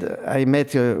said I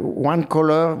made one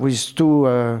color with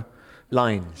two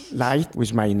lines, light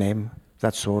with my name.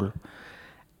 That's all.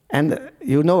 And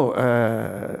you know,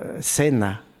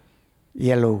 Senna,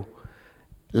 yellow,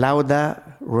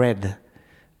 Lauda, red.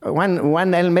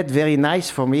 One helmet very nice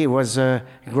for me was a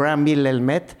Graham Hill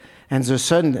helmet, and the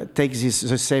son takes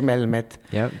the same helmet.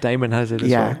 Yeah, Damon has it as well.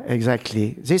 Yeah,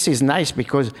 exactly. This is nice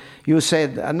because you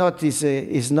said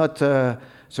is not the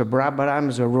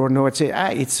Brabham, the Renault.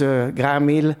 It's Graham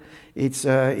Hill, it's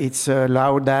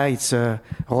Lauda, it's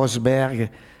Rosberg.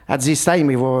 At this time,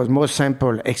 it was more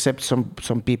simple, except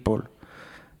some people.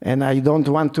 And I don't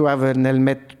want to have an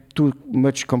helmet too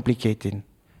much complicated.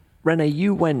 René,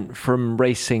 you went from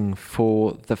racing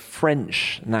for the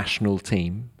French national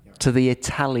team to the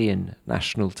Italian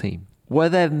national team. Were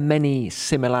there many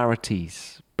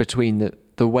similarities between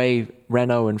the way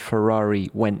Renault and Ferrari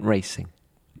went racing?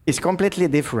 It's completely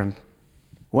different.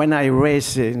 When I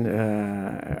race,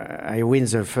 I win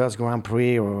the first Grand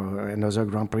Prix or another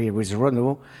Grand Prix with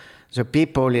Renault, the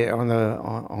people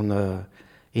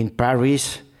in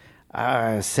Paris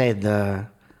said,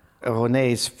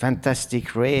 René, it's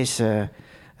fantastic race,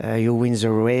 you win the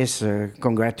race,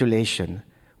 congratulations.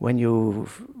 When you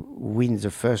win the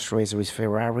first race with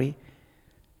Ferrari,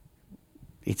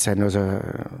 it's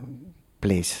another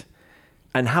place.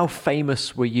 And how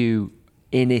famous were you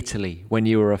in Italy when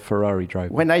you were a Ferrari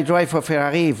driver? When I drive for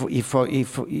Ferrari,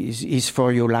 it's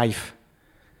for your life.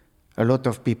 A lot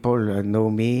of people know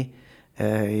me.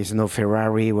 It's no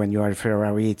Ferrari. When you are a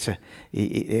Ferrari,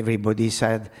 everybody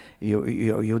said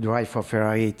you drive for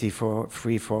Ferrari. T4,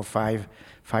 3, 4, 5.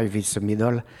 5 is the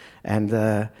middle, and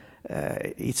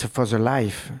it's for the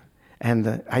life.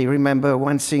 And I remember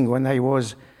one thing when I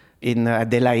was in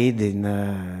Adelaide in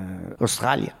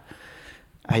Australia.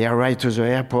 I arrived to the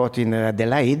airport in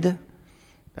Adelaide.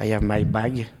 I have my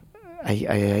bag. I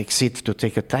exit to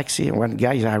take a taxi. One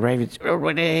guy arrived. Oh,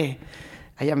 René,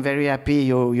 I am very happy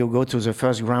you go to the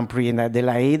first Grand Prix in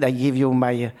Adelaide. I give you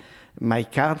my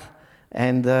card,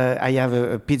 and I have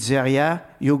a pizzeria.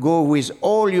 You go with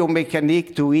all your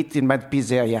mechanic to eat in my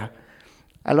pizzeria.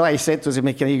 Alors I said to the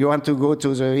mechanic, you want to go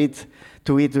to eat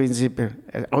in the...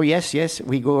 oh, yes,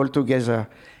 we go all together.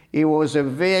 It was a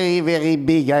very, very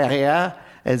big area,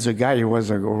 and the guy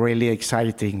was really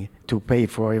exciting to pay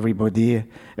for everybody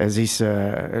this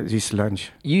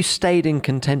lunch. You stayed in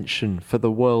contention for the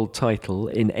world title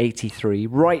in '83,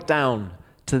 right down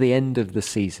to the end of the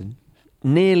season.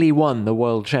 Nearly won the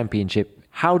world championship.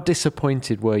 How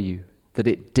disappointed were you that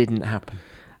it didn't happen?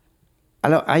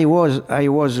 I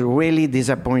was really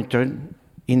disappointed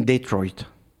in Detroit.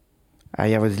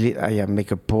 I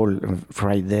make a pole on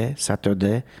Friday,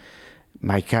 Saturday.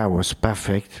 My car was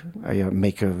perfect. I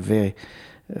make a very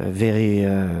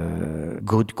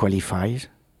good qualifiers.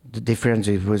 The difference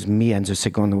was me and the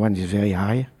second one is very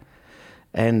high.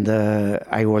 And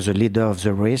I was a leader of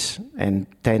the race, and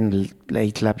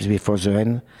 8 laps before the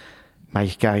end, my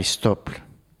car stopped.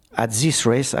 At this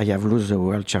race, I have lost the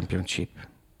world championship.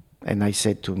 And I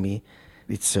said to me,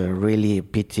 it's really a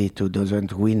pity to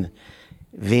doesn't win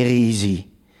very easy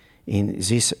in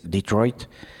this Detroit,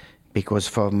 because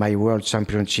for my world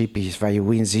championship, if I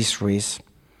win this race,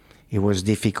 it was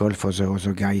difficult for the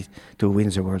other guy to win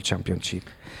the world championship.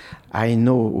 I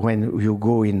know when you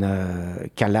go in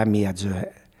Calami at the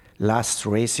last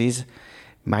races,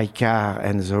 my car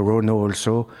and the Renault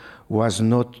also was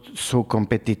not so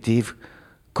competitive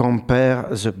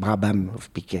compared the Brabham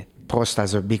of Piquet. Prost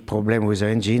has a big problem with the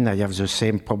engine. I have the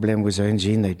same problem with the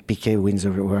engine. And Piquet wins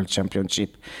the world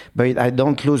championship. But I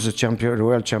don't lose the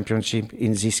world championship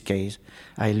in this case.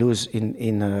 I lose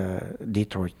in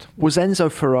Detroit. Was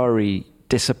Enzo Ferrari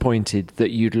disappointed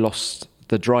that you'd lost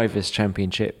the Drivers'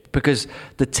 Championship? Because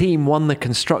the team won the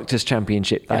Constructors'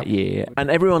 Championship that year.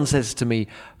 And everyone says to me,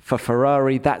 for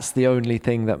Ferrari, that's the only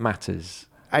thing that matters.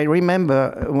 I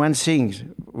remember one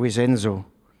thing with Enzo.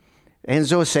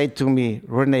 Enzo said to me,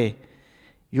 René,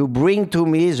 you bring to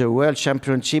me the World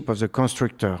Championship of the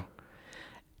constructor.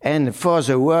 And for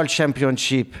the World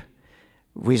Championship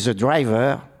with the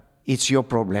driver, it's your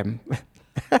problem.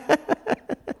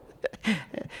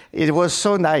 It was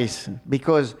so nice,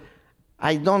 because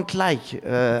I don't like,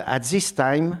 at this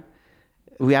time,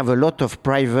 we have a lot of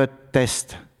private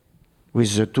tests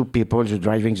with the two people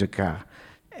driving the car.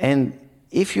 And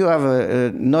if you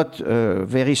have not a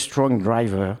very strong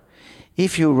driver,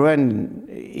 if you run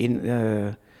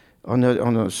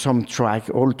on some track,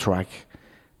 old track,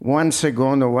 1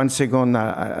 second or 1 second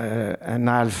and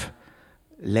a half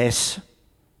less,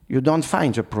 you don't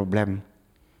find a problem.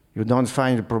 You don't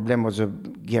find a problem with the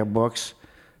gearbox,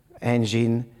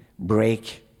 engine,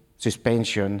 brake,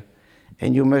 suspension,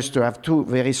 and you must have 2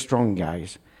 very strong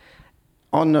guys.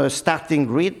 On a starting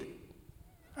grid,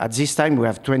 at this time we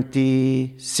have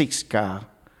 26 cars,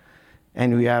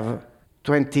 and we have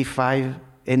 25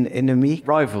 enemy.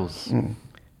 Rivals.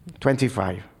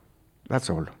 25, that's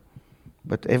all.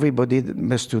 But everybody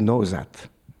must to know that,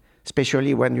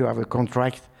 especially when you have a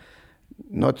contract,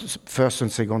 not first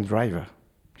and second driver.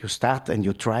 You start and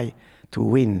you try to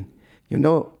win. You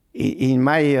know, in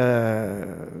my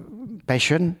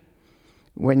passion,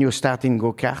 when you start in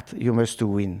go-kart, you must to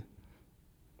win.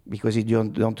 Because if you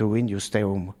don't to win, you stay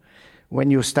home. When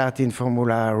you start in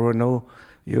Formula Renault,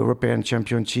 European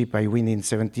Championship, I win in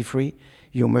 73.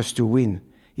 you must to win.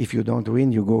 If you don't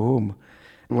win, you go home.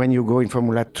 When you go in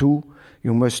Formula 2,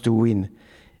 you must to win.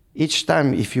 Each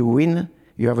time, if you win,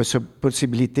 you have a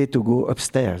possibility to go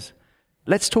upstairs.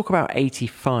 Let's talk about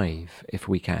 85, if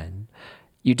we can.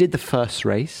 You did the first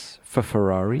race for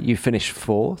Ferrari. You finished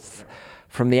fourth.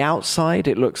 From the outside,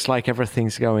 it looks like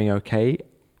everything's going okay.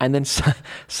 And then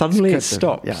suddenly it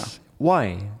stops. Yeah.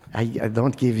 Why? I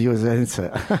don't give you the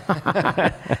answer.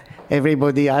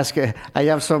 Everybody asks. I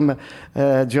have some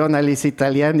journalist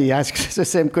Italian. He asks the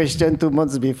same question 2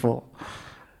 months before.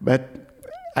 But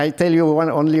I tell you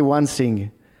only one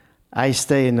thing. I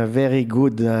stay in a very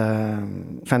good,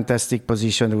 fantastic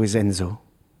position with Enzo.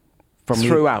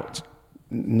 Throughout?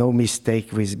 No mistake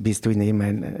between him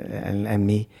and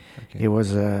me. Okay. It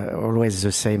was always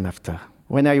the same after.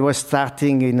 When I was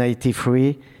starting in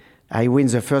 83, I win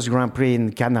the first Grand Prix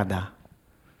in Canada.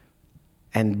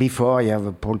 And before I have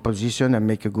a pole position, I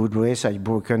make a good race, I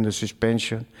broken the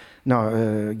suspension,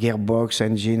 gearbox,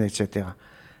 engine, etc.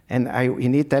 And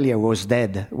in Italy, I was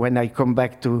dead. When I come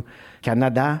back to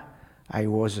Canada, I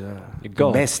was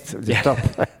the best, the top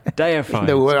Deified. in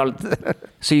the world.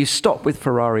 So you stop with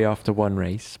Ferrari after one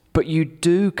race, but you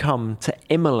do come to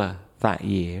Imola that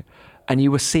year, and you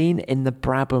were seen in the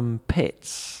Brabham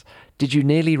pits. Did you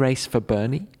nearly race for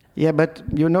Bernie? Yeah, but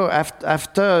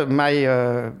after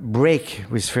my break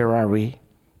with Ferrari,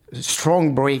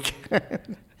 strong break,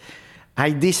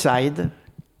 I decide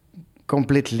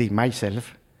completely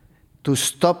myself to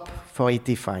stop for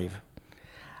 85.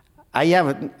 I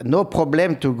have no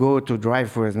problem to go to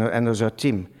drive for another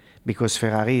team because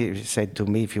Ferrari said to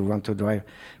me, if you want to drive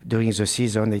during the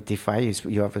season 85,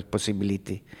 you have a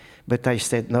possibility. But I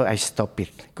said, no, I stop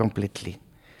it completely.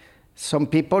 Some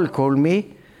people call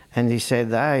me and they said,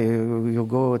 you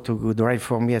go to drive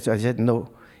for me. I said, no.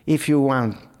 If you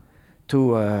want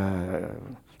to,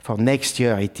 for next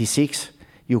year, 86,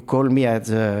 you call me at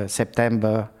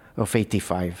September of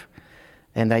 85.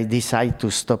 And I decide to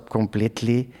stop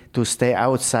completely, to stay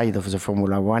outside of the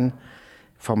Formula One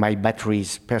for my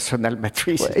batteries, personal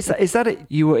batteries. Well, is that it?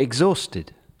 You were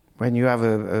exhausted? When you have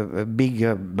a big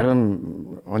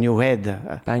bang on your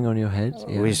head. Bang on your head?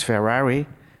 Yeah. With Ferrari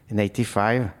in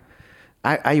 85.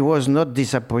 I was not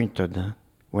disappointed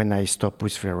when I stopped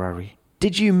with Ferrari.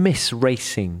 Did you miss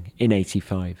racing in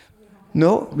 85?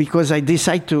 No, because I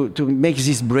decided to make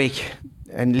this break.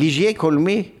 And Ligier called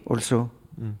me also.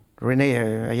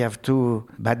 René, I have two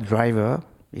bad drivers.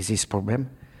 Is this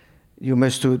problem? You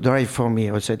must drive for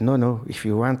me. I said, no. If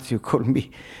you want, you call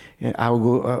me.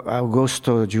 I'll go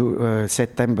to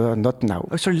September, not now.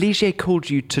 Oh, so Ligier called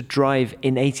you to drive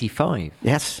in 85?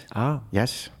 Yes. Ah.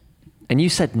 Yes. And you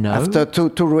said no? After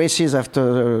two races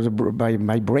after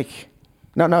my break.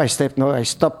 No, I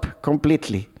stopped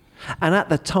completely. And at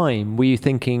the time, were you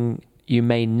thinking you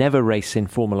may never race in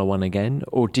Formula One again?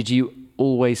 Or did you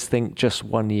always think just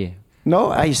 1 year?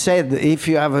 No, I said if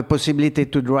you have a possibility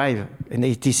to drive in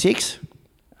 86,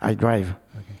 I drive.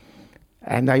 Okay.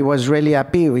 And I was really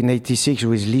happy in 86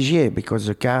 with Ligier because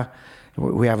the car,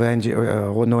 we have a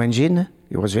Renault engine.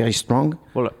 It was very strong.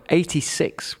 Well,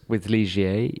 86 with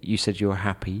Ligier, you said you were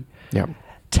happy. Yeah.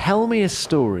 Tell me a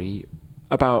story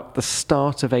about the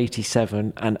start of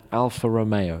 87 and Alfa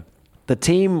Romeo. The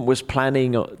team was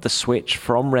planning the switch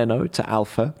from Renault to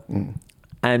Alfa.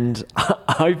 And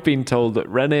I've been told that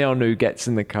René Arnoux gets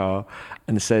in the car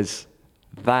and says,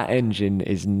 that engine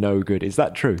is no good. Is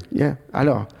that true? Yeah.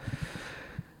 Alors,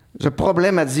 the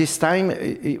problem at this time,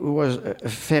 it was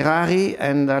Ferrari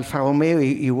and Alfa Romeo.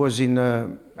 It was in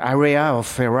an area of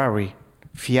Ferrari,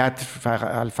 Fiat,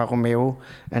 Alfa Romeo,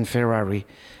 and Ferrari.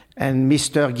 And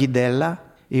Mr. Guidella,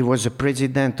 he was the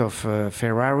president of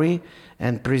Ferrari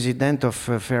and president of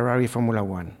Ferrari Formula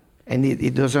One. And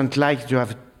he doesn't like to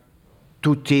have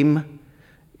two teams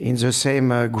in the same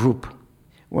group.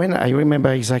 When I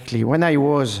remember exactly, when I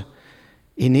was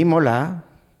in Imola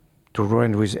to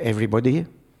run with everybody,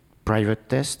 private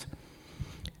test,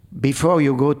 before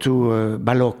you go to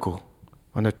Balocco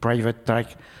on a private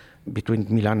track between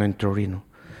Milan and Torino.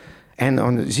 And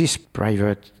on this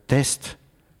private test,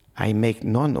 I make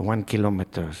 1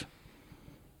 kilometer,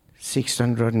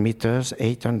 600 meters,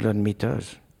 800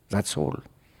 meters, that's all.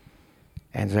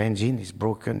 And the engine is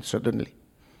broken suddenly.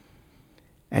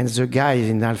 And the guys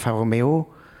in Alfa Romeo,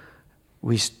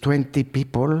 with 20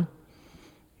 people,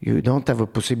 you don't have a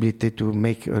possibility to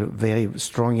make a very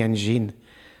strong engine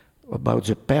about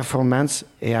the performance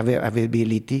and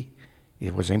availability.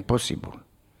 It was impossible.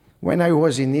 When I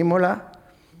was in Imola,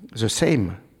 the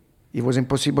same. It was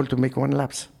impossible to make one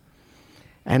lap.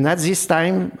 And at this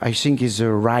time, I think it's the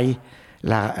RAI,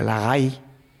 La RAI,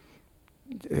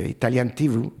 Italian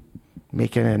TV,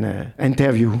 make an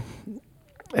interview.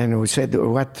 And we said,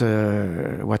 what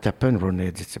happened,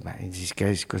 René? In this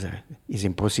case, because it's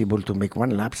impossible to make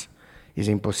one lap. It's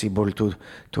impossible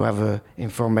to have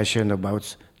information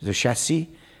about the chassis,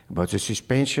 about the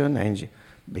suspension, and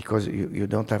because you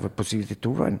don't have a possibility to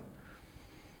run.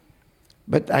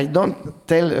 But I don't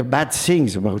tell bad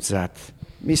things about that.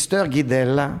 Mr.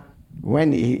 Guidella,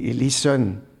 when he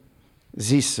listened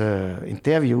this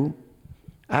interview,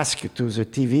 asked to the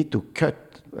TV to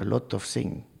cut a lot of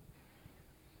things.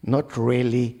 Not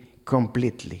really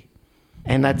completely.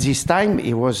 And at this time,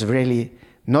 it was really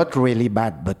not really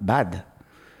bad, but bad.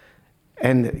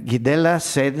 And Guidella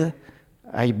said,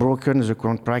 I broken the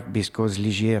contract because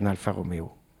Ligier and Alfa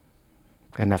Romeo.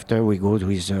 And after we go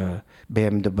with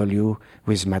BMW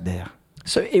with Madère.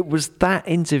 So it was that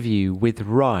interview with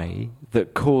Rai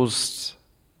that caused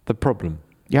the problem?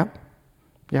 Yeah.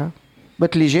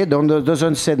 But Ligier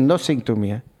doesn't say nothing to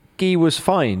me. Guy was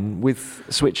fine with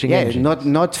switching engines?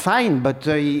 Not fine, but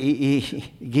Guy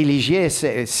Ligier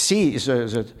sees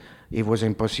that it was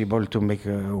impossible to make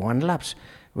one lap.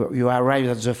 You arrive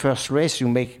at the first race, you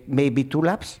make maybe 2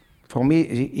 laps. For me,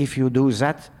 if you do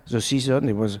that, the season,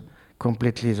 it was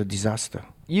completely a disaster.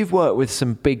 You've worked with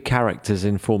some big characters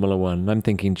in Formula One. I'm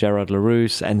thinking Gerard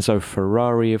Larousse, Enzo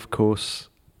Ferrari, of course.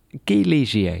 Guy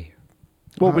Ligier,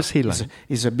 what was he like?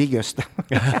 He's the biggest.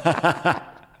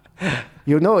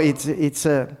 You know, it's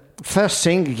first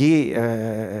thing, Guy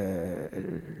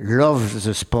loves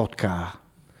the sport car,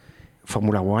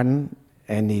 Formula One,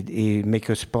 and he make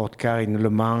a sport car in Le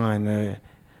Mans and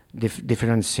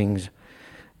different things.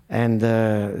 And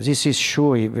this is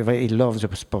sure, he loves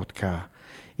the sport car.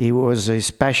 It was his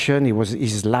passion, it was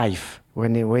his life.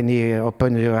 When he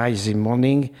opened his eyes in the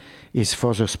morning, it's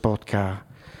for the sport car.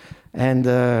 And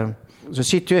the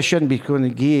situation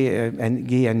between Guy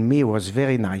and me was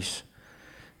very nice,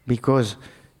 because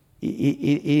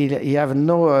he have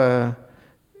no,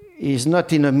 he's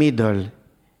not in the middle.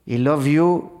 He love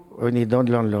you and he don't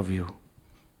love you.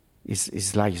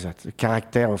 It's like that. The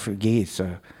character of Guy,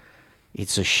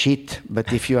 it's a shit,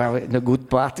 but if you are in the good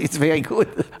part, it's very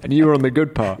good. And you were on the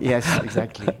good part. Yes,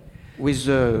 exactly. With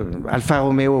Alfa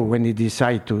Romeo, when he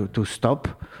decided to stop,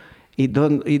 he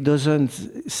doesn't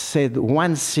say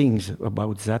one thing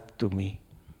about that to me.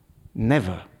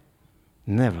 Never.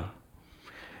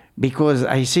 Because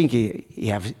I think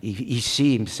he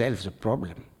see himself the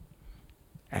problem.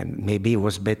 And maybe it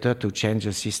was better to change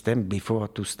the system before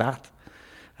to start.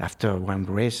 After one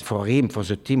race, for him, for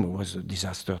the team, it was a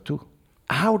disaster too.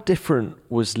 How different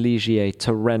was Ligier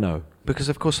to Renault? Because,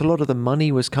 of course, a lot of the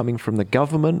money was coming from the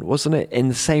government, wasn't it? In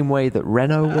the same way that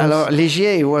Renault was? Alors,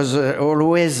 Ligier was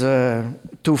always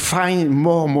to find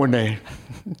more money,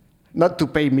 not to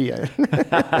pay me.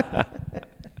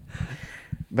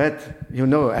 But, you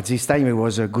know, at this time, he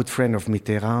was a good friend of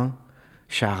Mitterrand,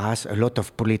 Charras, a lot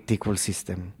of political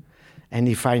system. And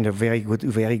he found a very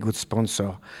good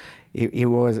sponsor.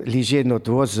 Ligier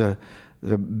was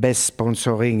the best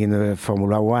sponsoring in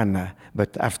Formula One,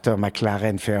 but after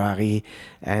McLaren, Ferrari,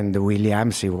 and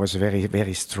Williams, he was very,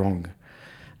 very strong.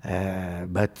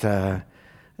 But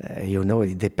you know,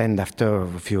 it depends after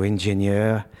a few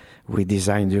engineers. We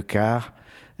designed the car,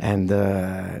 and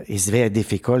it's very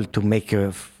difficult to make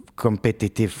a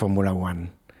competitive Formula One.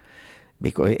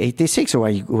 Because 86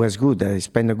 was good. I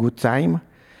spent a good time.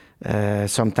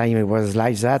 Sometimes it was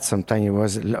like that, sometimes it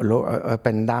was low, up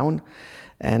and down.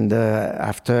 And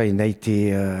after in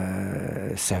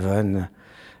 87,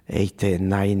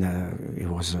 89, it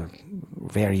was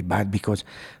very bad because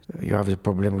you have the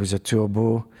problem with the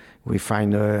turbo. We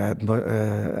find there's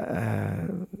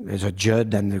a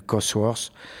Judd and the Cosworth,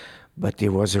 but it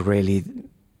was a really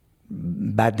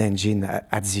bad engine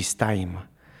at this time,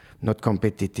 not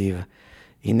competitive.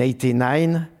 In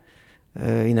 89,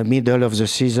 in the middle of the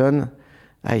season,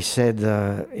 I said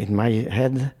in my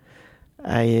head,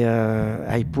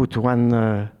 I put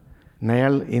one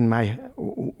nail in my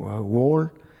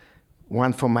wall,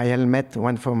 one for my helmet,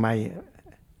 one for my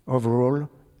overall,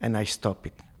 and I stop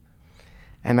it.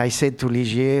 And I said to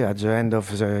Ligier at the end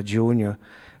of the June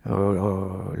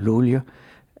or Luglio,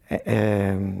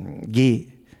 Guy,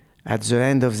 at the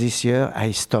end of this year, I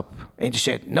stop. And he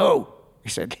said, no. He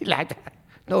said, like that.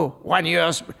 No, 1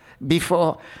 year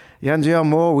before, 1 year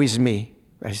more with me.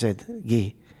 I said,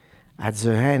 Guy, at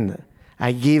the end,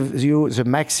 I give you the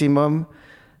maximum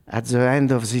at the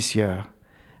end of this year.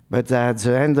 But at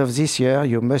the end of this year,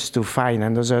 you must to find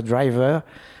another driver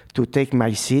to take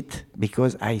my seat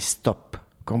because I stop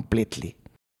completely.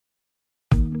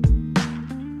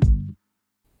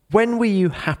 When were you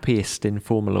happiest in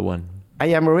Formula One? I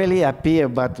am really happy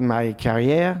about my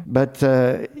career, but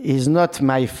it's not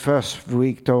my first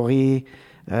victory.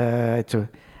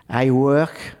 I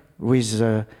work with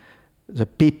the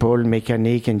people,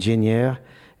 mechanic, engineer,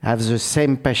 have the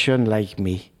same passion like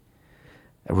me.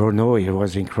 Renault, it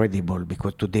was incredible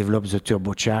because to develop the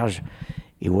turbocharge,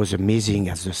 it was amazing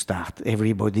at the start.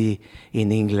 Everybody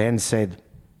in England said,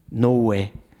 no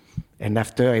way. And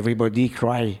after, everybody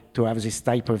cried to have this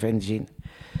type of engine.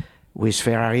 With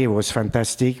Ferrari, it was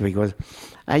fantastic because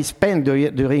I spent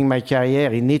during my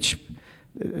career in each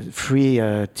free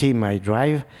team I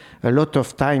drive a lot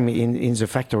of time in the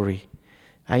factory.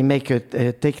 I make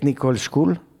a technical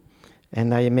school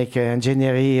and I make an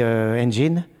engineering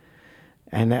engine,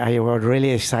 and I was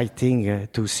really exciting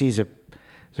to see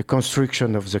the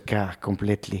construction of the car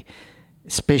completely,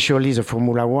 especially the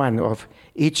Formula One of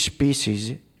each piece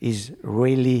is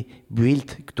really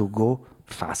built to go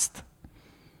fast.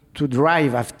 To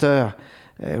drive after,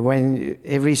 when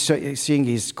everything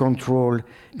is controlled,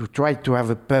 you try to have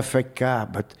a perfect car,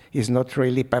 but it's not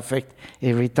really perfect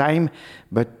every time.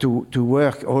 But to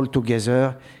work all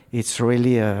together, it's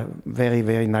really a very,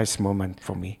 very nice moment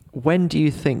for me. When do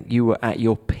you think you were at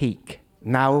your peak?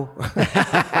 Now?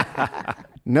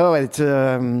 No, it's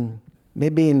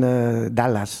maybe in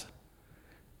Dallas,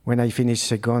 when I finished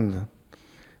second,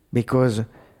 because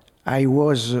I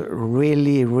was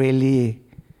really, really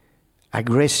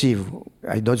aggressive.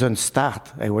 I didn't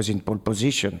start. I was in pole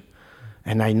position,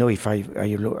 and I know if I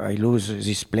lose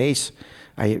this place,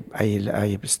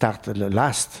 I start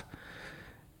last.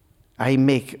 I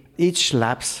make each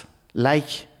laps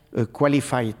like a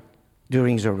qualified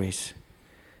during the race,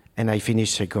 and I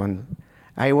finish second.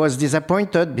 I was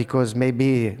disappointed because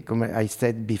maybe, como I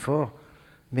said before,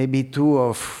 maybe 2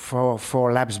 or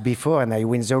 4 laps before, and I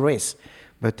win the race.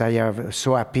 But I am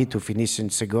so happy to finish in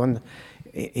second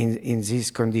in this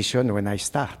condition when I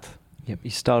start. Yep,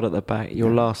 you start at the back,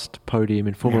 your last podium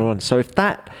in Formula One. So if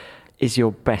that is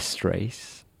your best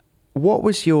race, what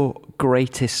was your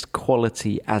greatest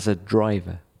quality as a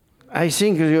driver? I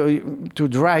think to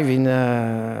drive in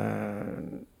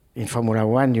Formula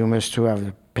One, you must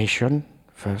have passion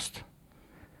first,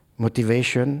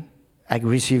 motivation,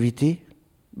 aggressivity,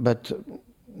 but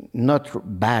not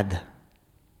bad,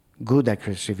 good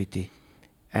aggressivity.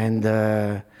 And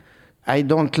I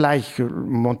don't like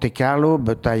Monte Carlo,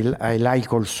 but I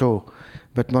like also.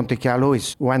 But Monte Carlo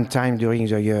is one time during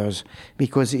the years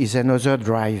because it's another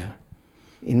drive.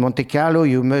 In Monte Carlo,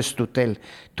 you must to tell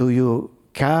to your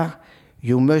car,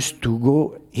 you must to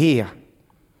go here.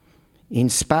 In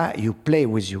Spa, you play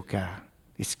with your car.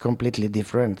 It's completely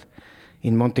different.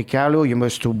 In Monte Carlo, you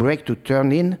must to brake to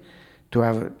turn in, to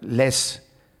have less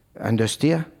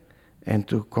understeer, and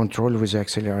to control with the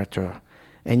accelerator.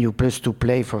 And you plus to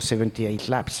play for 78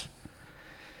 laps.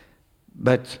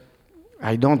 But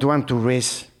I don't want to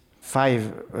race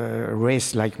 5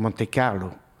 races like Monte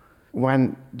Carlo.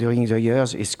 One during the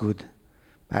years is good.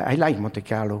 I like Monte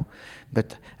Carlo,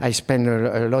 but I spend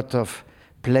a lot of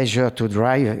pleasure to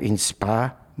drive in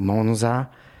Spa, Monza,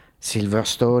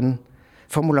 Silverstone.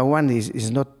 Formula One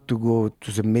is not to go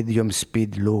to the medium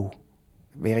speed low,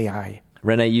 very high.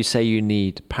 René, you say you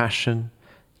need passion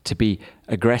to be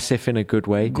aggressive in a good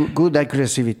way. Good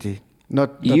aggressivity.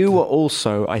 You were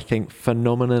also, I think,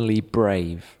 phenomenally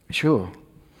brave. Sure.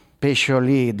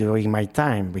 Especially during my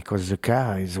time, because the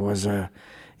car it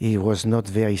was not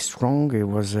very strong. It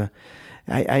was.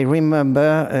 I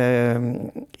remember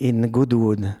in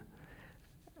Goodwood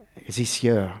this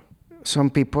year,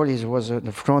 some people was in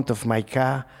the front of my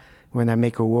car when I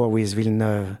make a war with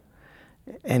Villeneuve,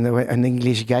 and an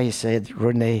English guy said,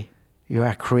 "René, you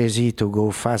are crazy to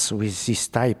go fast with this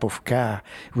type of car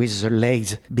with the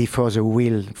legs before the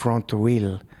wheel, front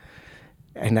wheel."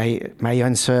 And my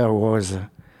answer was,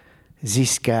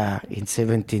 this car in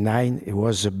 79, it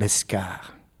was the best car.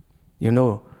 You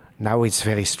know, now it's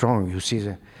very strong. You see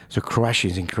the crash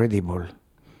is incredible.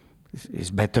 It's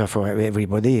better for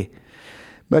everybody.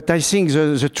 But I think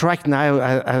the track now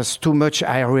has too much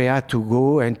area to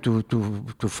go and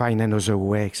to find another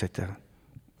way, etc.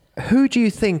 Who do you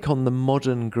think on the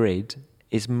modern grid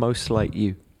is most like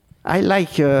you? I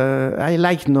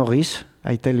like Norris,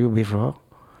 I tell you before.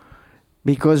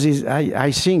 Because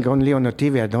I think only on the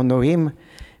TV, I don't know him,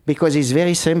 because he's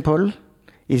very simple,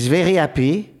 he's very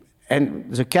happy,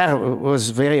 and the car was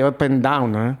very up and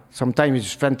down. Huh? Sometimes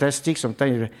it's fantastic,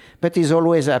 but he's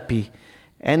always happy.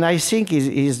 And I think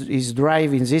his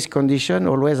drive in this condition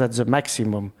always at the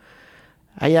maximum.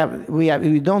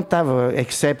 We don't have,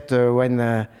 except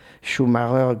when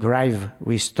Schumacher drive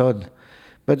with Todd.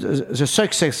 But the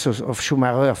success of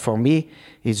Schumacher, for me,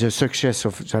 is the success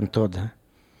of Jean Todt.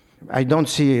 I don't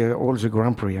see all the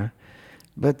Grand Prix,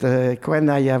 but when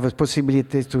I have a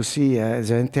possibility to see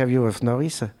the interview of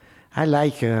Norris, I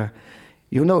like,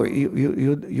 you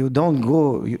don't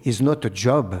go, it's not a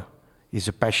job, it's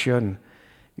a passion.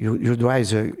 You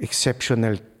drive an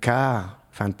exceptional car,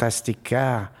 fantastic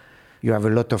car. You have a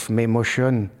lot of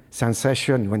emotion,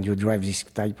 sensation when you drive this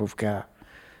type of car.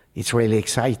 It's really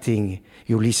exciting.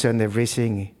 You listen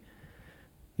everything.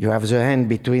 You have the hand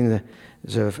between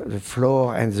the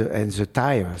floor and the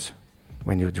tires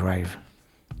when you drive.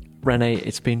 René,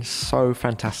 it's been so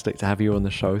fantastic to have you on the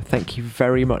show. Thank you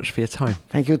very much for your time.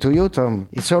 Thank you to you, Tom.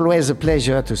 It's always a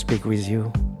pleasure to speak with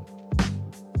you.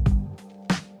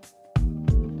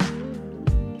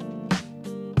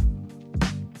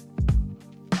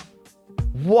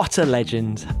 What a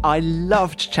legend. I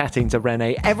loved chatting to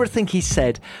René. Everything he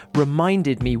said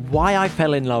reminded me why I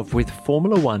fell in love with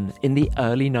Formula One in the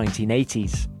early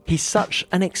 1980s. He's such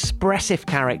an expressive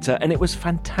character, and it was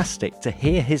fantastic to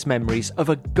hear his memories of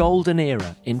a golden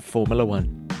era in Formula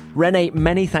One. René,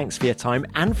 many thanks for your time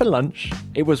and for lunch.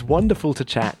 It was wonderful to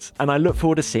chat, and I look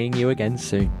forward to seeing you again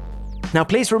soon. Now,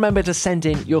 please remember to send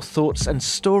in your thoughts and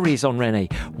stories on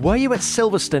René. Were you at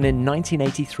Silverstone in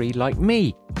 1983 like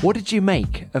me? What did you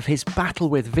make of his battle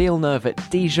with Villeneuve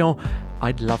at Dijon?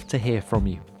 I'd love to hear from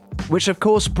you. Which, of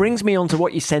course, brings me on to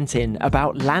what you sent in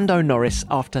about Lando Norris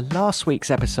after last week's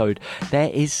episode. There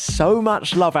is so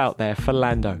much love out there for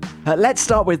Lando. Let's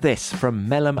start with this from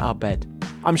Melam Abed.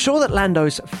 I'm sure that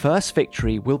Lando's first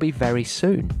victory will be very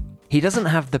soon. He doesn't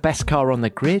have the best car on the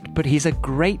grid, but he's a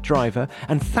great driver,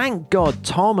 and thank God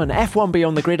Tom and F1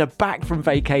 Beyond the Grid are back from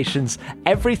vacations.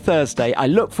 Every Thursday, I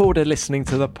look forward to listening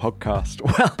to the podcast.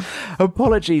 Well,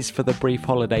 apologies for the brief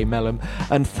holiday, Melham,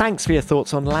 and thanks for your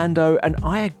thoughts on Lando, and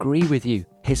I agree with you.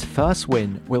 His first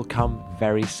win will come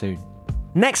very soon.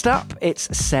 Next up, it's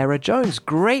Sarah Jones.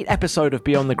 Great episode of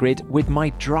Beyond the Grid with my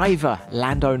driver,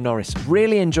 Lando Norris.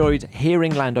 Really enjoyed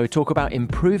hearing Lando talk about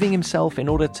improving himself in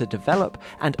order to develop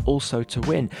and also to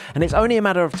win. And it's only a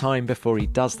matter of time before he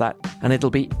does that, and it'll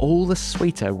be all the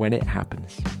sweeter when it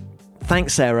happens.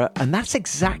 Thanks, Sarah. And that's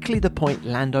exactly the point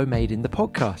Lando made in the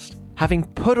podcast. Having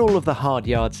put all of the hard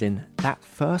yards in, that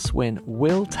first win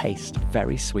will taste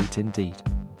very sweet indeed.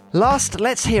 Last,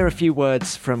 let's hear a few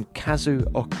words from Kazu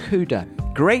Okuda.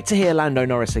 Great to hear Lando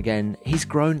Norris again. He's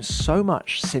grown so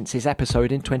much since his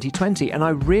episode in 2020, and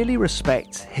I really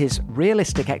respect his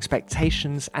realistic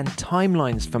expectations and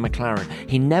timelines for McLaren.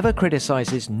 He never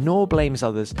criticises nor blames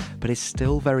others, but is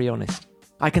still very honest.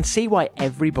 I can see why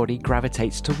everybody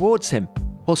gravitates towards him.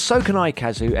 Well, so can I,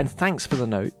 Kazu, and thanks for the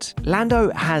note.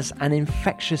 Lando has an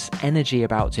infectious energy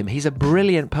about him. He's a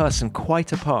brilliant person,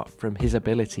 quite apart from his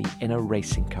ability in a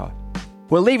racing car.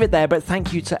 We'll leave it there, but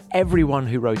thank you to everyone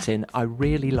who wrote in. I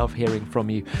really love hearing from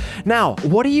you. Now,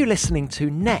 what are you listening to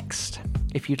next?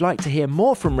 If you'd like to hear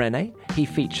more from René, he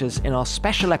features in our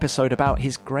special episode about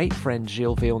his great friend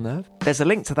Gilles Villeneuve. There's a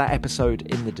link to that episode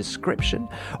in the description,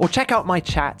 or check out my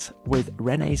chat with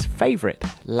René's favourite,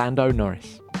 Lando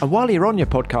Norris. And while you're on your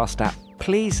podcast app,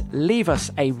 please leave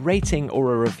us a rating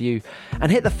or a review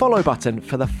and hit the follow button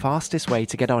for the fastest way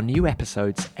to get our new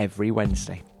episodes every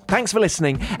Wednesday. Thanks for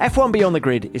listening. F1 Beyond the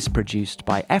Grid is produced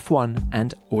by F1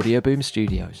 and Audioboom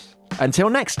Studios. Until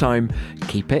next time,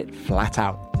 keep it flat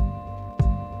out.